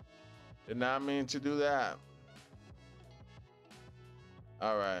 Did not mean to do that.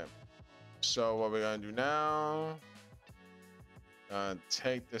 All right. So what we're gonna do now?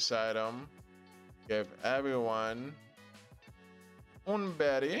 Take this item. Give everyone un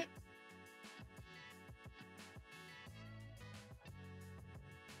berry.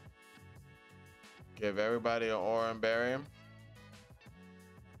 Give everybody an orange berry.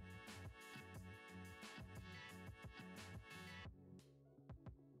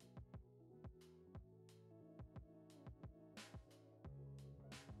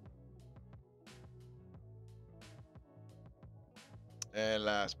 And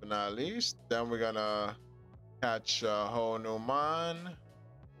last but not least, then we're gonna catch a whole new mon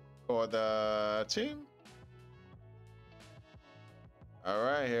for the team. All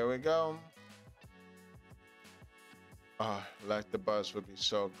right, here we go. Oh, like the bus would be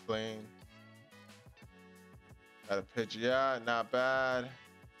so clean. Got a Pidgeot, not bad.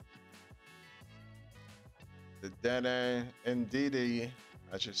 The Dene, Indeedy,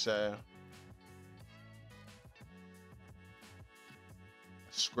 I should say.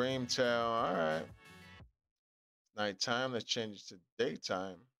 Scream Tail, all right. Nighttime, let's change it to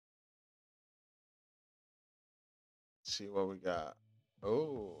daytime. Let's see what we got.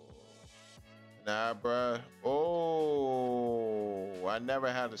 Oh, nah, bruh. Oh, I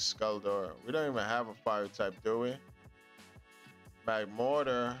never had a Skuldor. We don't even have a fire type, do we?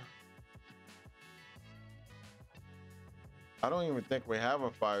 Magmortar. I don't even think we have a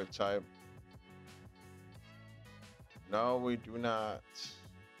fire type. No, we do not.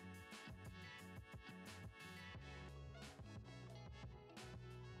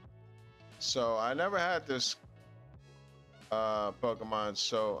 So I never had this Pokemon,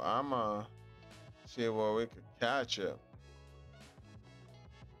 so I'm see where we could catch it.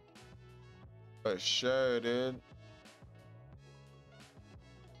 For sure, dude.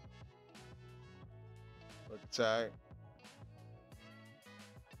 Quick attack.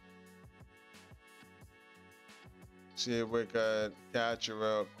 See if we could catch it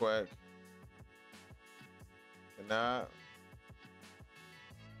real quick. Nah.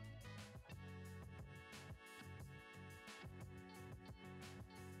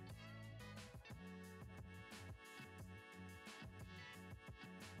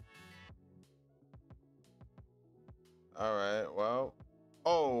 All right. Well.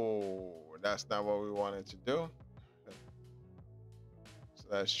 Oh, that's not what we wanted to do. So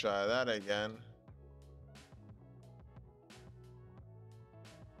let's try that again.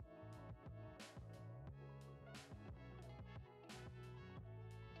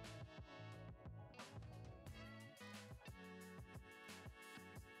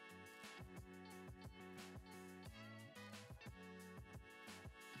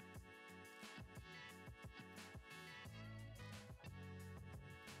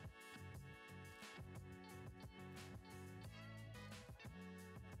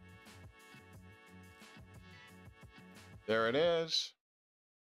 There it is.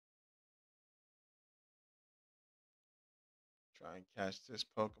 Try and catch this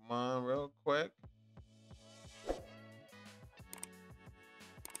Pokemon real quick. Mhm.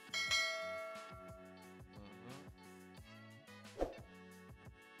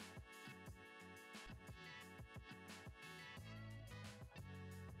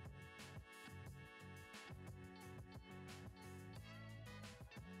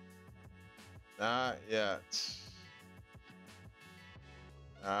 Not yet.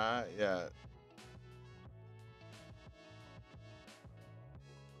 Not yet.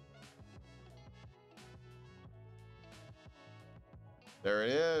 There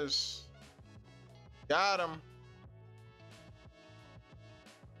it is. Got him.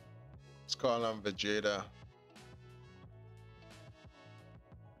 Let's call him Vegeta.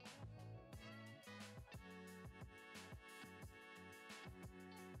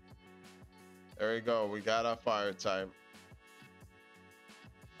 There we go. We got our fire type.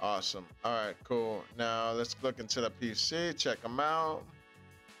 Awesome. All right, cool. Now let's look into the PC. Check them out.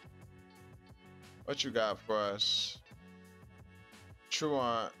 What you got for us?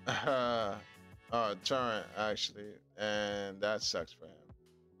 Truant. Oh, Torrent, actually. And that sucks for him.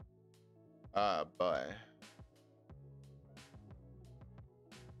 Ah, boy.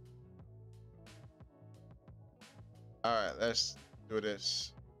 All right, let's do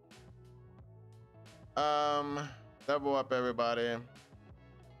this. Level up everybody.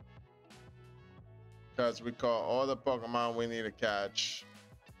 Because we caught all the Pokemon we need to catch.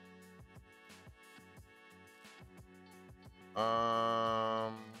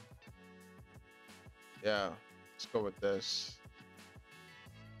 Yeah, let's go with this.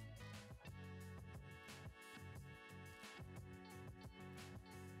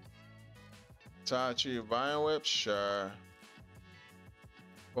 Tachi Vine Whip, sure.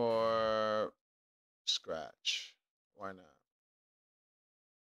 For Scratch, why not?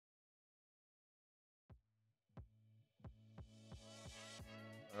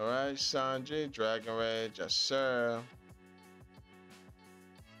 All right, Sanji, Dragon Rage, yes sir.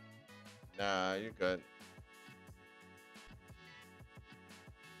 Nah, you good.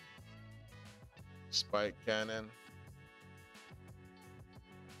 Spike Cannon.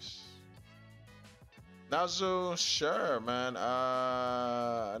 Nazu, sure, man.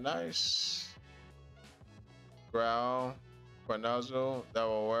 Nice. Growl for Nazu, that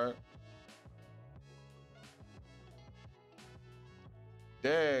will work.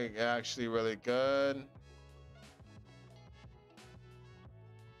 Dig, actually really good.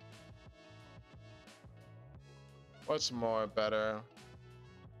 What's more better?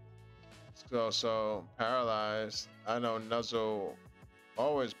 So paralyzed. I know Nuzzle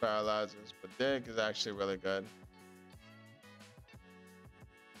always paralyzes, but Dig is actually really good.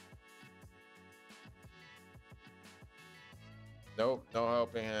 Nope, no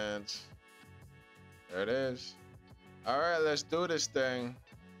helping hands. There it is. All right, let's do this thing.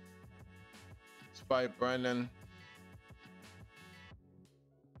 Let's fight Brendan.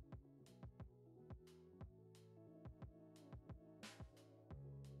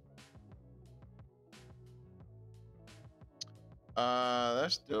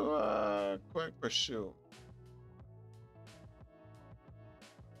 Let's do a quick pursuit.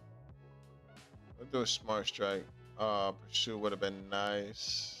 We'll do a smart strike. Pursuit would have been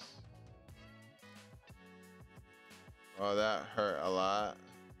nice. Oh, that hurt a lot.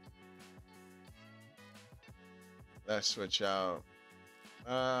 Let's switch out.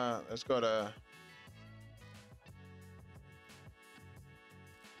 Let's go to.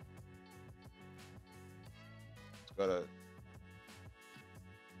 Let's go to.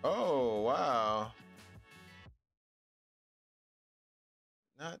 Oh wow!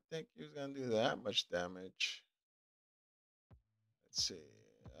 Not think he was gonna do that much damage. Let's see.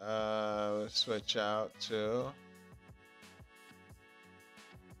 Let's switch out to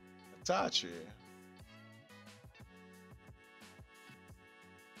Tachi.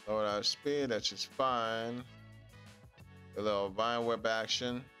 Lower our speed, that's just fine. A little vine whip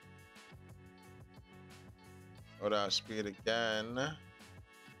action. Lower our speed again.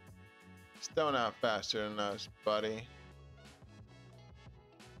 Still not faster than us, buddy.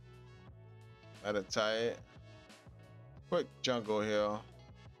 At a tight. Quick jungle heal.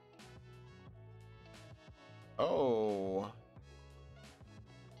 Oh.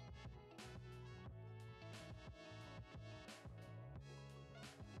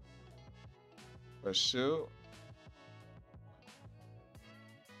 Pursuit.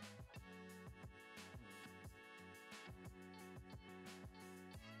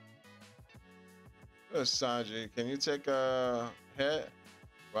 Sanji, can you take a hit?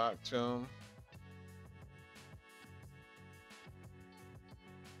 Rock tomb.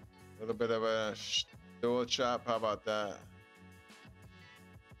 A little bit of a dual chop. How about that?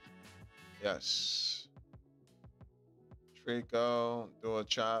 Yes. Trico, dual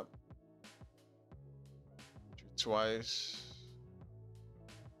chop. Twice.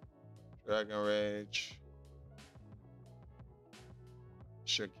 Dragon Rage.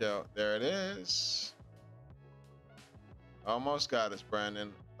 Should kill. There it is. Almost got us,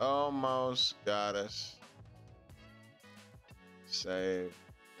 Brandon. Almost got us. Save.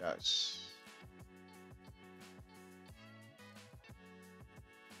 Yes.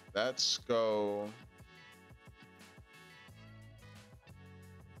 Let's go.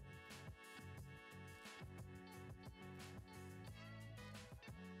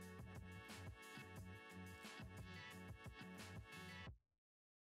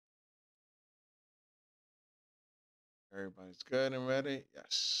 Everybody's good and ready?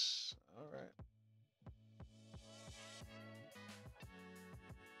 Yes. All right.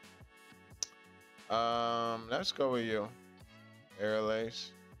 Let's go with you. Air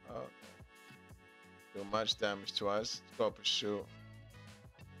lace. Oh, do much damage to us. Let's go pursue.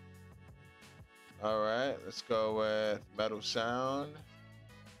 All right, let's go with metal sound.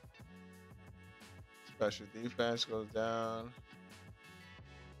 Special defense goes down.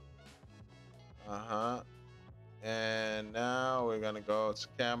 Uh-huh. And now we're gonna go to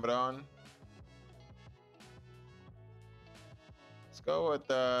Cameron. Let's go with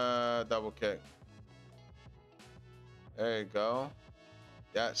the double kick. There you go.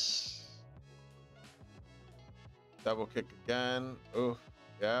 Yes. Double kick again. Oof.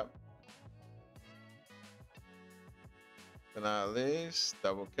 Yep. And at least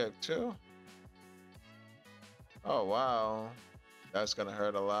double kick too. Oh wow. That's gonna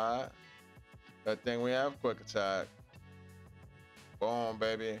hurt a lot. Good thing we have quick attack. Boom,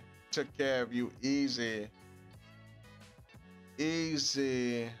 baby. Took care of you easy.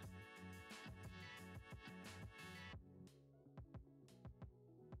 Easy.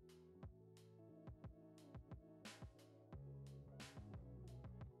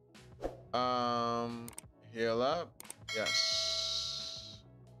 Heal up. Yes.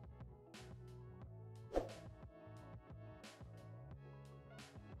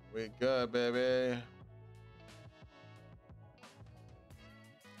 We good, baby.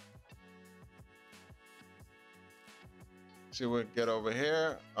 See what we can get over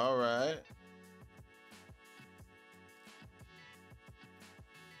here. All right.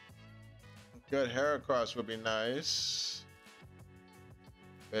 Good Heracross would be nice.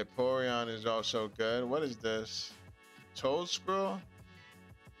 Vaporeon is also good. What is this? Toad Scroll?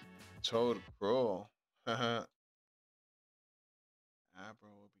 Toad Cruel. Abra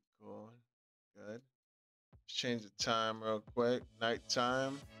would be cool. Good. Let's change the time real quick.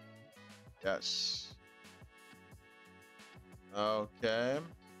 Nighttime. Yes. Okay.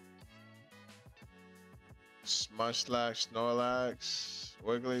 Smushslash, Snorlax,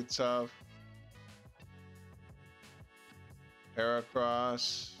 Wigglytuff,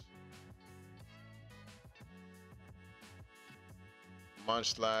 Heracross,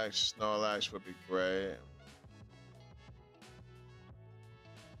 Munchlax, Snorlax would be great.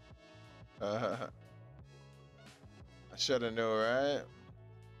 I should have knew, right?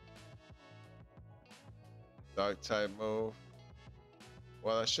 Dark type move.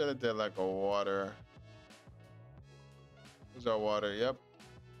 Well, I should have did like a water. Who's our water? Yep.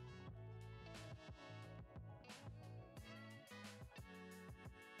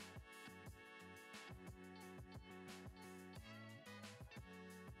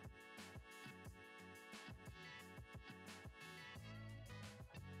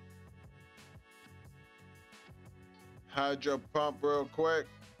 Hydro pump real quick.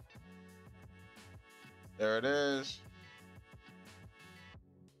 There it is.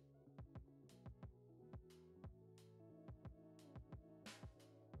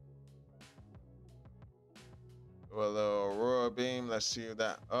 Do a little Aurora Beam. Let's see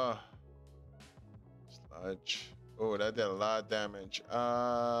that. Oh, sludge. Oh, that did a lot of damage.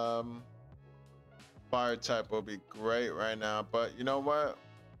 Fire type will be great right now, but you know what?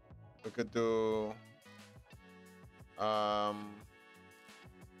 We could do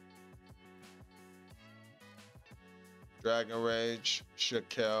Dragon Rage should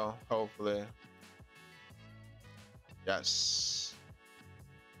kill, hopefully. Yes.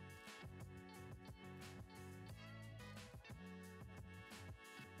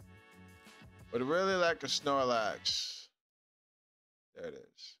 But really like a Snorlax. There it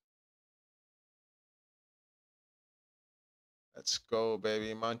is. Let's go,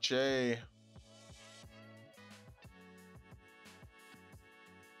 baby. Munchie.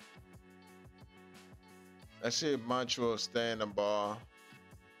 Let's see if Munch will stay in the ball.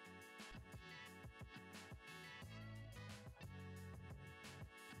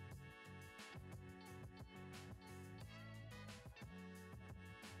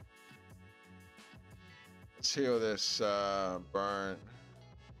 Let's heal this burn.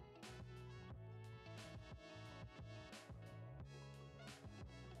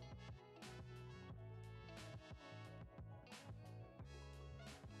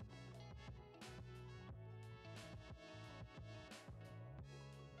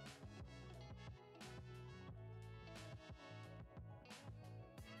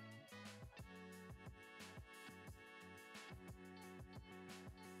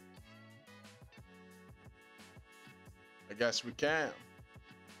 I guess we can.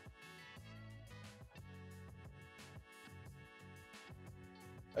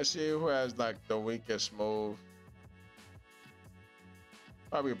 Let's see who has like the weakest move.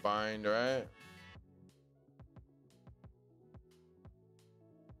 Probably Bind, right?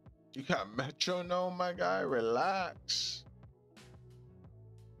 You got Metronome, my guy. Relax.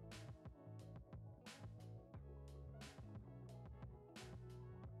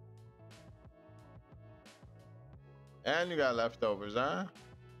 And you got leftovers, huh?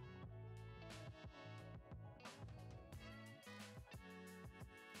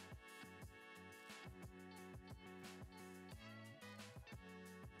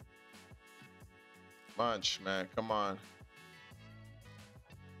 Munch, man. Come on.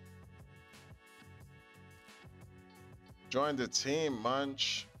 Join the team,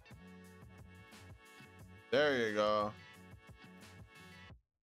 Munch. There you go.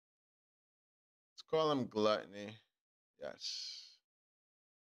 Let's call him Gluttony. Yes.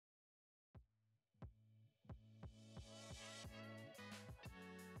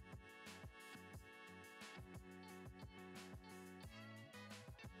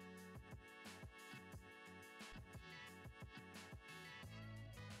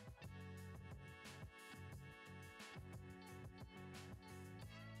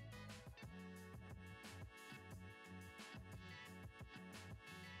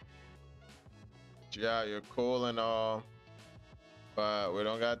 Yeah, you're cool and all, but we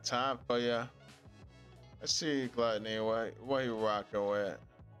don't got time for you. Let's see, Gluttony, what you rocking with?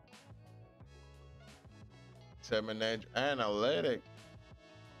 Terminate analytic.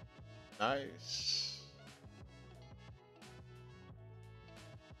 Nice.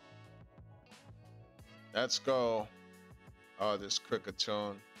 Let's go. Oh, this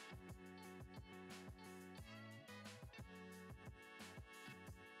Cricketune.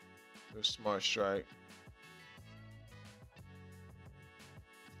 Do Smart Strike.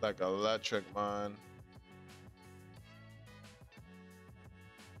 Like electric, man.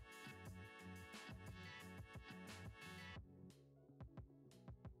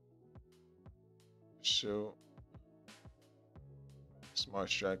 Shoot. Smart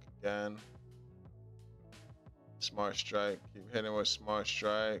Strike again. Smart Strike. Keep hitting with Smart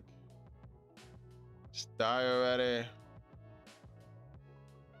Strike. Just die already.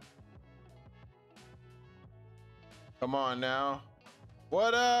 Come on now.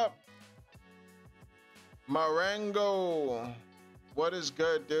 What up? Marengo. What is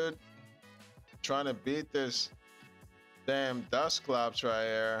good, dude? Trying to beat this damn Dusclops right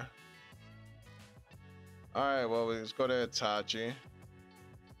here. Alright, well, let's go to Itachi.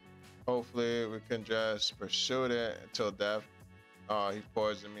 Hopefully, we can just pursue it until death. Oh, he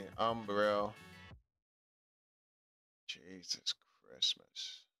poisoned me. Umbrell. Jesus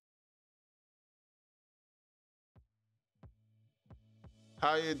Christmas.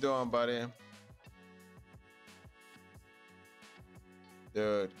 How you doing, buddy?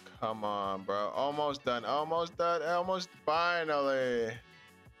 Dude, come on, bro. Almost done. Almost done. Almost finally.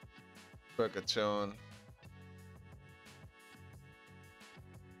 Cricketune.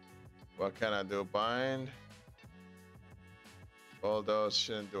 What can I do? Bind? All those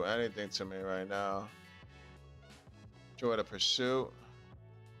shouldn't do anything to me right now. Enjoy the pursuit.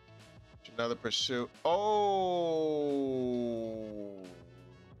 Another pursuit. Oh,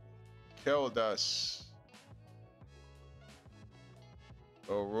 killed us.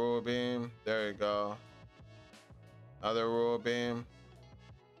 Go rule beam. There you go. Another rule beam.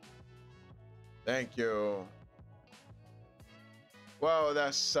 Thank you. Well,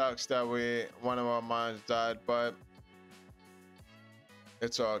 that sucks that one of our mines died, but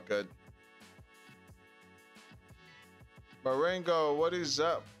it's all good. Marengo, what is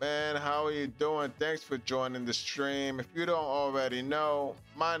up, man? How are you doing? Thanks for joining the stream. If you don't already know,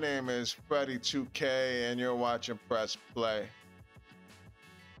 my name is Freddy2K and you're watching Press Play.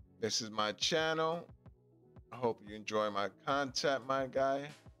 This is my channel. I hope you enjoy my content, my guy.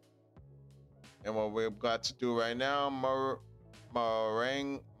 And what we've got to do right now,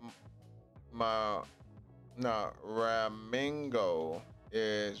 Ramingo,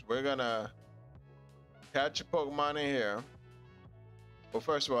 is we're gonna catch a Pokemon in here. Well,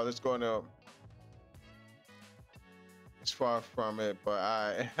 first of all, let's go into. It's far from it, but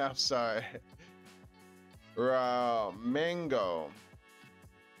I'm sorry. Ramingo.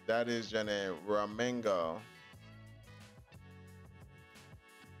 That is your name, Ramingo.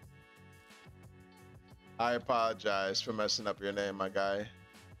 I apologize for messing up your name, my guy.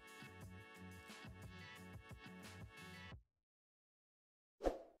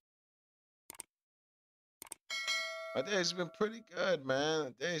 My day's been pretty good, man.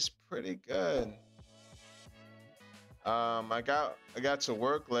 The day's pretty good. I got to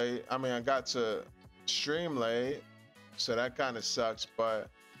work late. I mean, I got to stream late, so that kind of sucks. But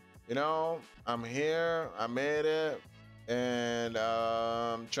you know, I'm here. I made it, and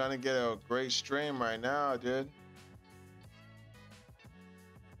I'm trying to get a great stream right now, dude.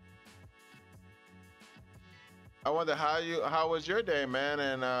 I wonder how was your day, man,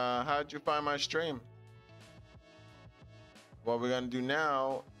 and how'd you find my stream? What we're gonna do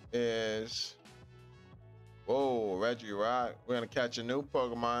now is, whoa, Reggie Rock. We're gonna catch a new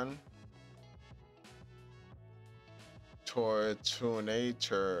Pokemon.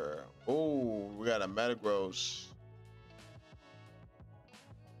 Tortunator. Oh, we got a Metagross.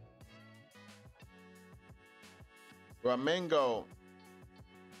 Ramingo.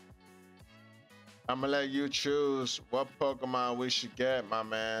 I'm gonna let you choose what Pokemon we should get, my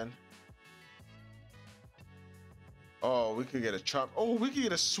man. Oh, we could get a Chomp. Oh, we could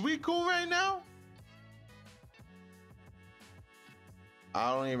get a Suicune right now?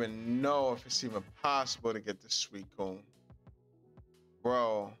 I don't even know if it's even possible to get the Suicune.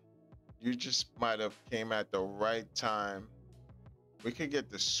 Bro, you just might have came at the right time. We could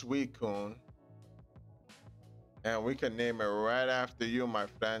get the Suicune. And we can name it right after you, my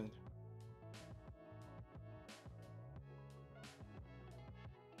friend.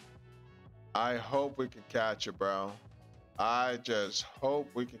 I hope we can catch it, bro. I just hope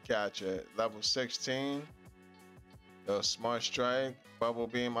we can catch it. Level 16. The Smart Strike. Bubble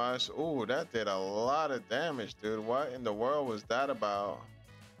Beam Ice. Ooh, that did a lot of damage, dude. What in the world was that about?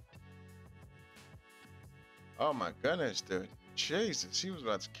 Oh my goodness, dude. Jesus, he was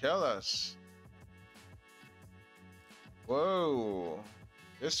about to kill us. Whoa.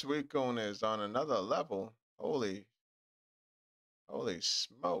 This Suicune is on another level. Holy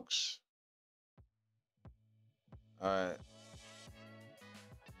smokes. Alright.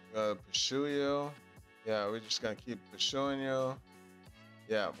 Gonna pursue you. Yeah, we're just gonna keep pursuing you.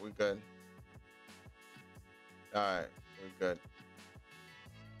 Yeah, we're good. Alright, we're good.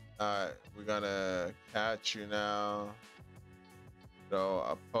 Alright, we're gonna catch you now. Throw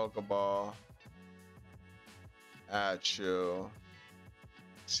a Pokeball at you.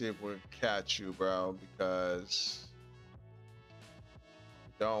 See if we can catch you, bro, because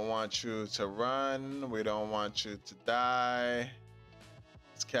we don't want you to run. We don't want you to die.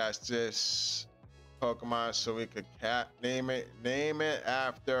 Let's catch this Pokemon so we could name it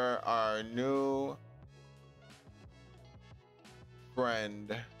after our new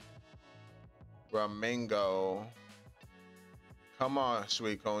friend, Ramingo. Come on,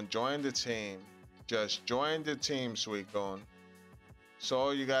 Suicune, join the team. Just join the team, Suicune. So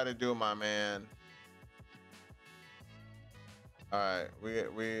all you gotta do, my man. All right,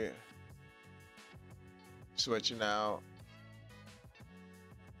 we switching out.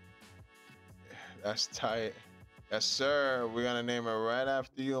 That's tight. Yes, sir. We're gonna name it right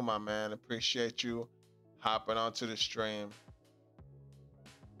after you, my man. Appreciate you hopping onto the stream.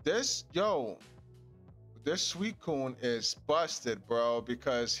 This Suicune is busted, bro,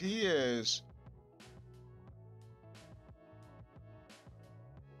 because he is.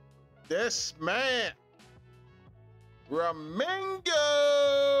 This man, Ramingo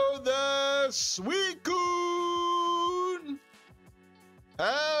the Suicune.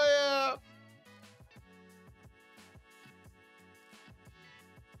 Hell yeah.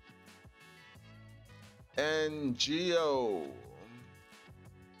 NGO.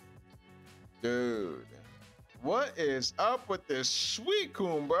 Dude. What is up with this sweet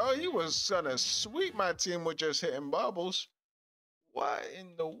coon, bro? He was gonna sweep my team with just hitting bubbles. What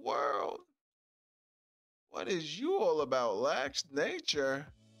in the world? What is you all about? Lax nature.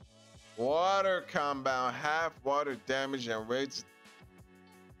 Water compound, half water damage and rates.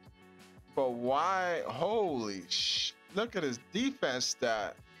 But why? Holy sh! Look at his defense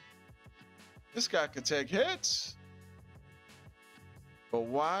stat. This guy could take hits. But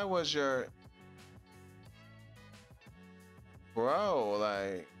why was your... Bro,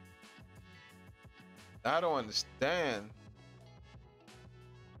 like... I don't understand.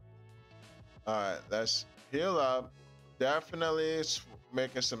 Alright, let's heal up. Definitely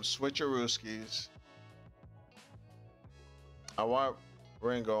making some switcherooskies. I want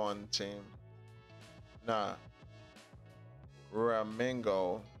Ringo on the team. Nah.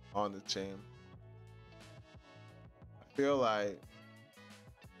 Ramingo on the team. I feel like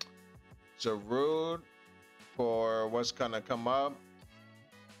Zarude for what's gonna come up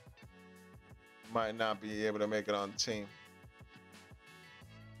might not be able to make it on the team.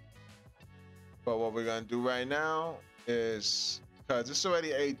 But what we're gonna do right now is, cause it's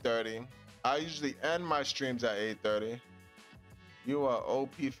already 8:30. I usually end my streams at 8:30. You are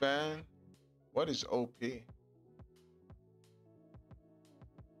OP fan? What is OP?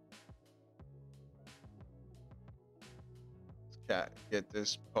 Cat, get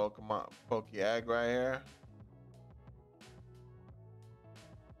this Pokemon Pokeag right here.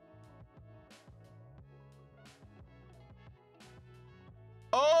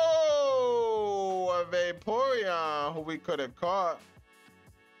 Oh, a Vaporeon who we could have caught.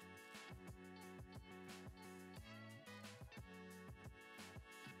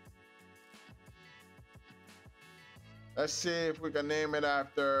 Let's see if we can name it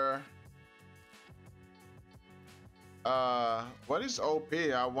after. What is OP?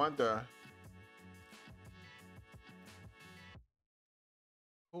 I wonder.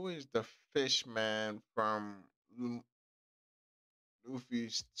 Who is the fish man from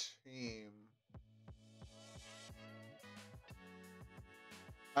Luffy's team?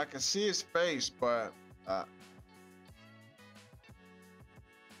 I can see his face, but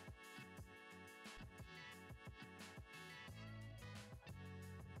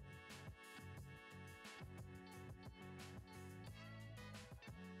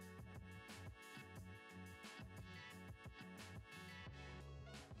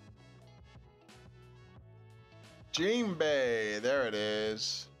Jinbei, there it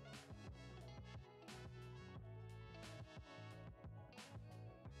is.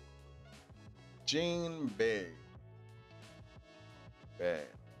 Jinbei.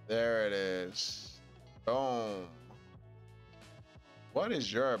 There it is. Boom. What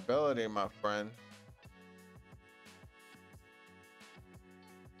is your ability, my friend?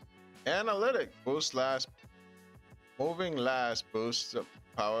 Analytic, boost last, moving last, boost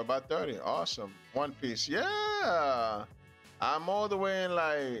power by 30. Awesome. One Piece, yeah. I'm all the way in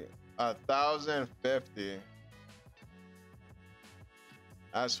like 1,050.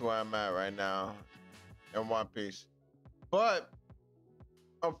 That's where I'm at right now in One Piece. But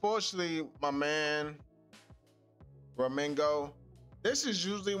unfortunately, my man Ramingo, this is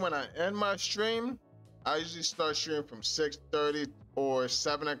usually when I end my stream. I usually start streaming from 6:30 or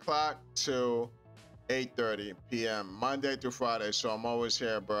 7 o'clock to 8:30 p.m. Monday through Friday. So I'm always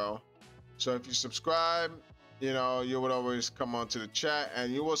here, bro. So if you subscribe, you know, you would always come onto the chat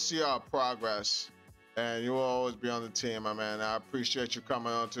and you will see our progress. And you will always be on the team, my man. I appreciate you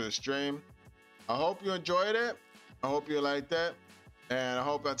coming onto the stream. I hope you enjoyed it. I hope you liked it. And I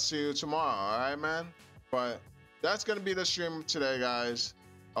hope I see you tomorrow, all right, man? But that's going to be the stream today, guys.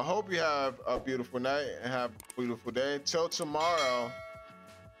 I hope you have a beautiful night and have a beautiful day. Till tomorrow,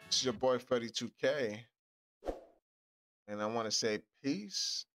 it's your boy 32K. And I want to say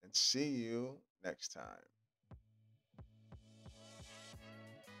peace and see you next time.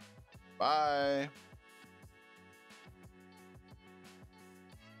 Bye.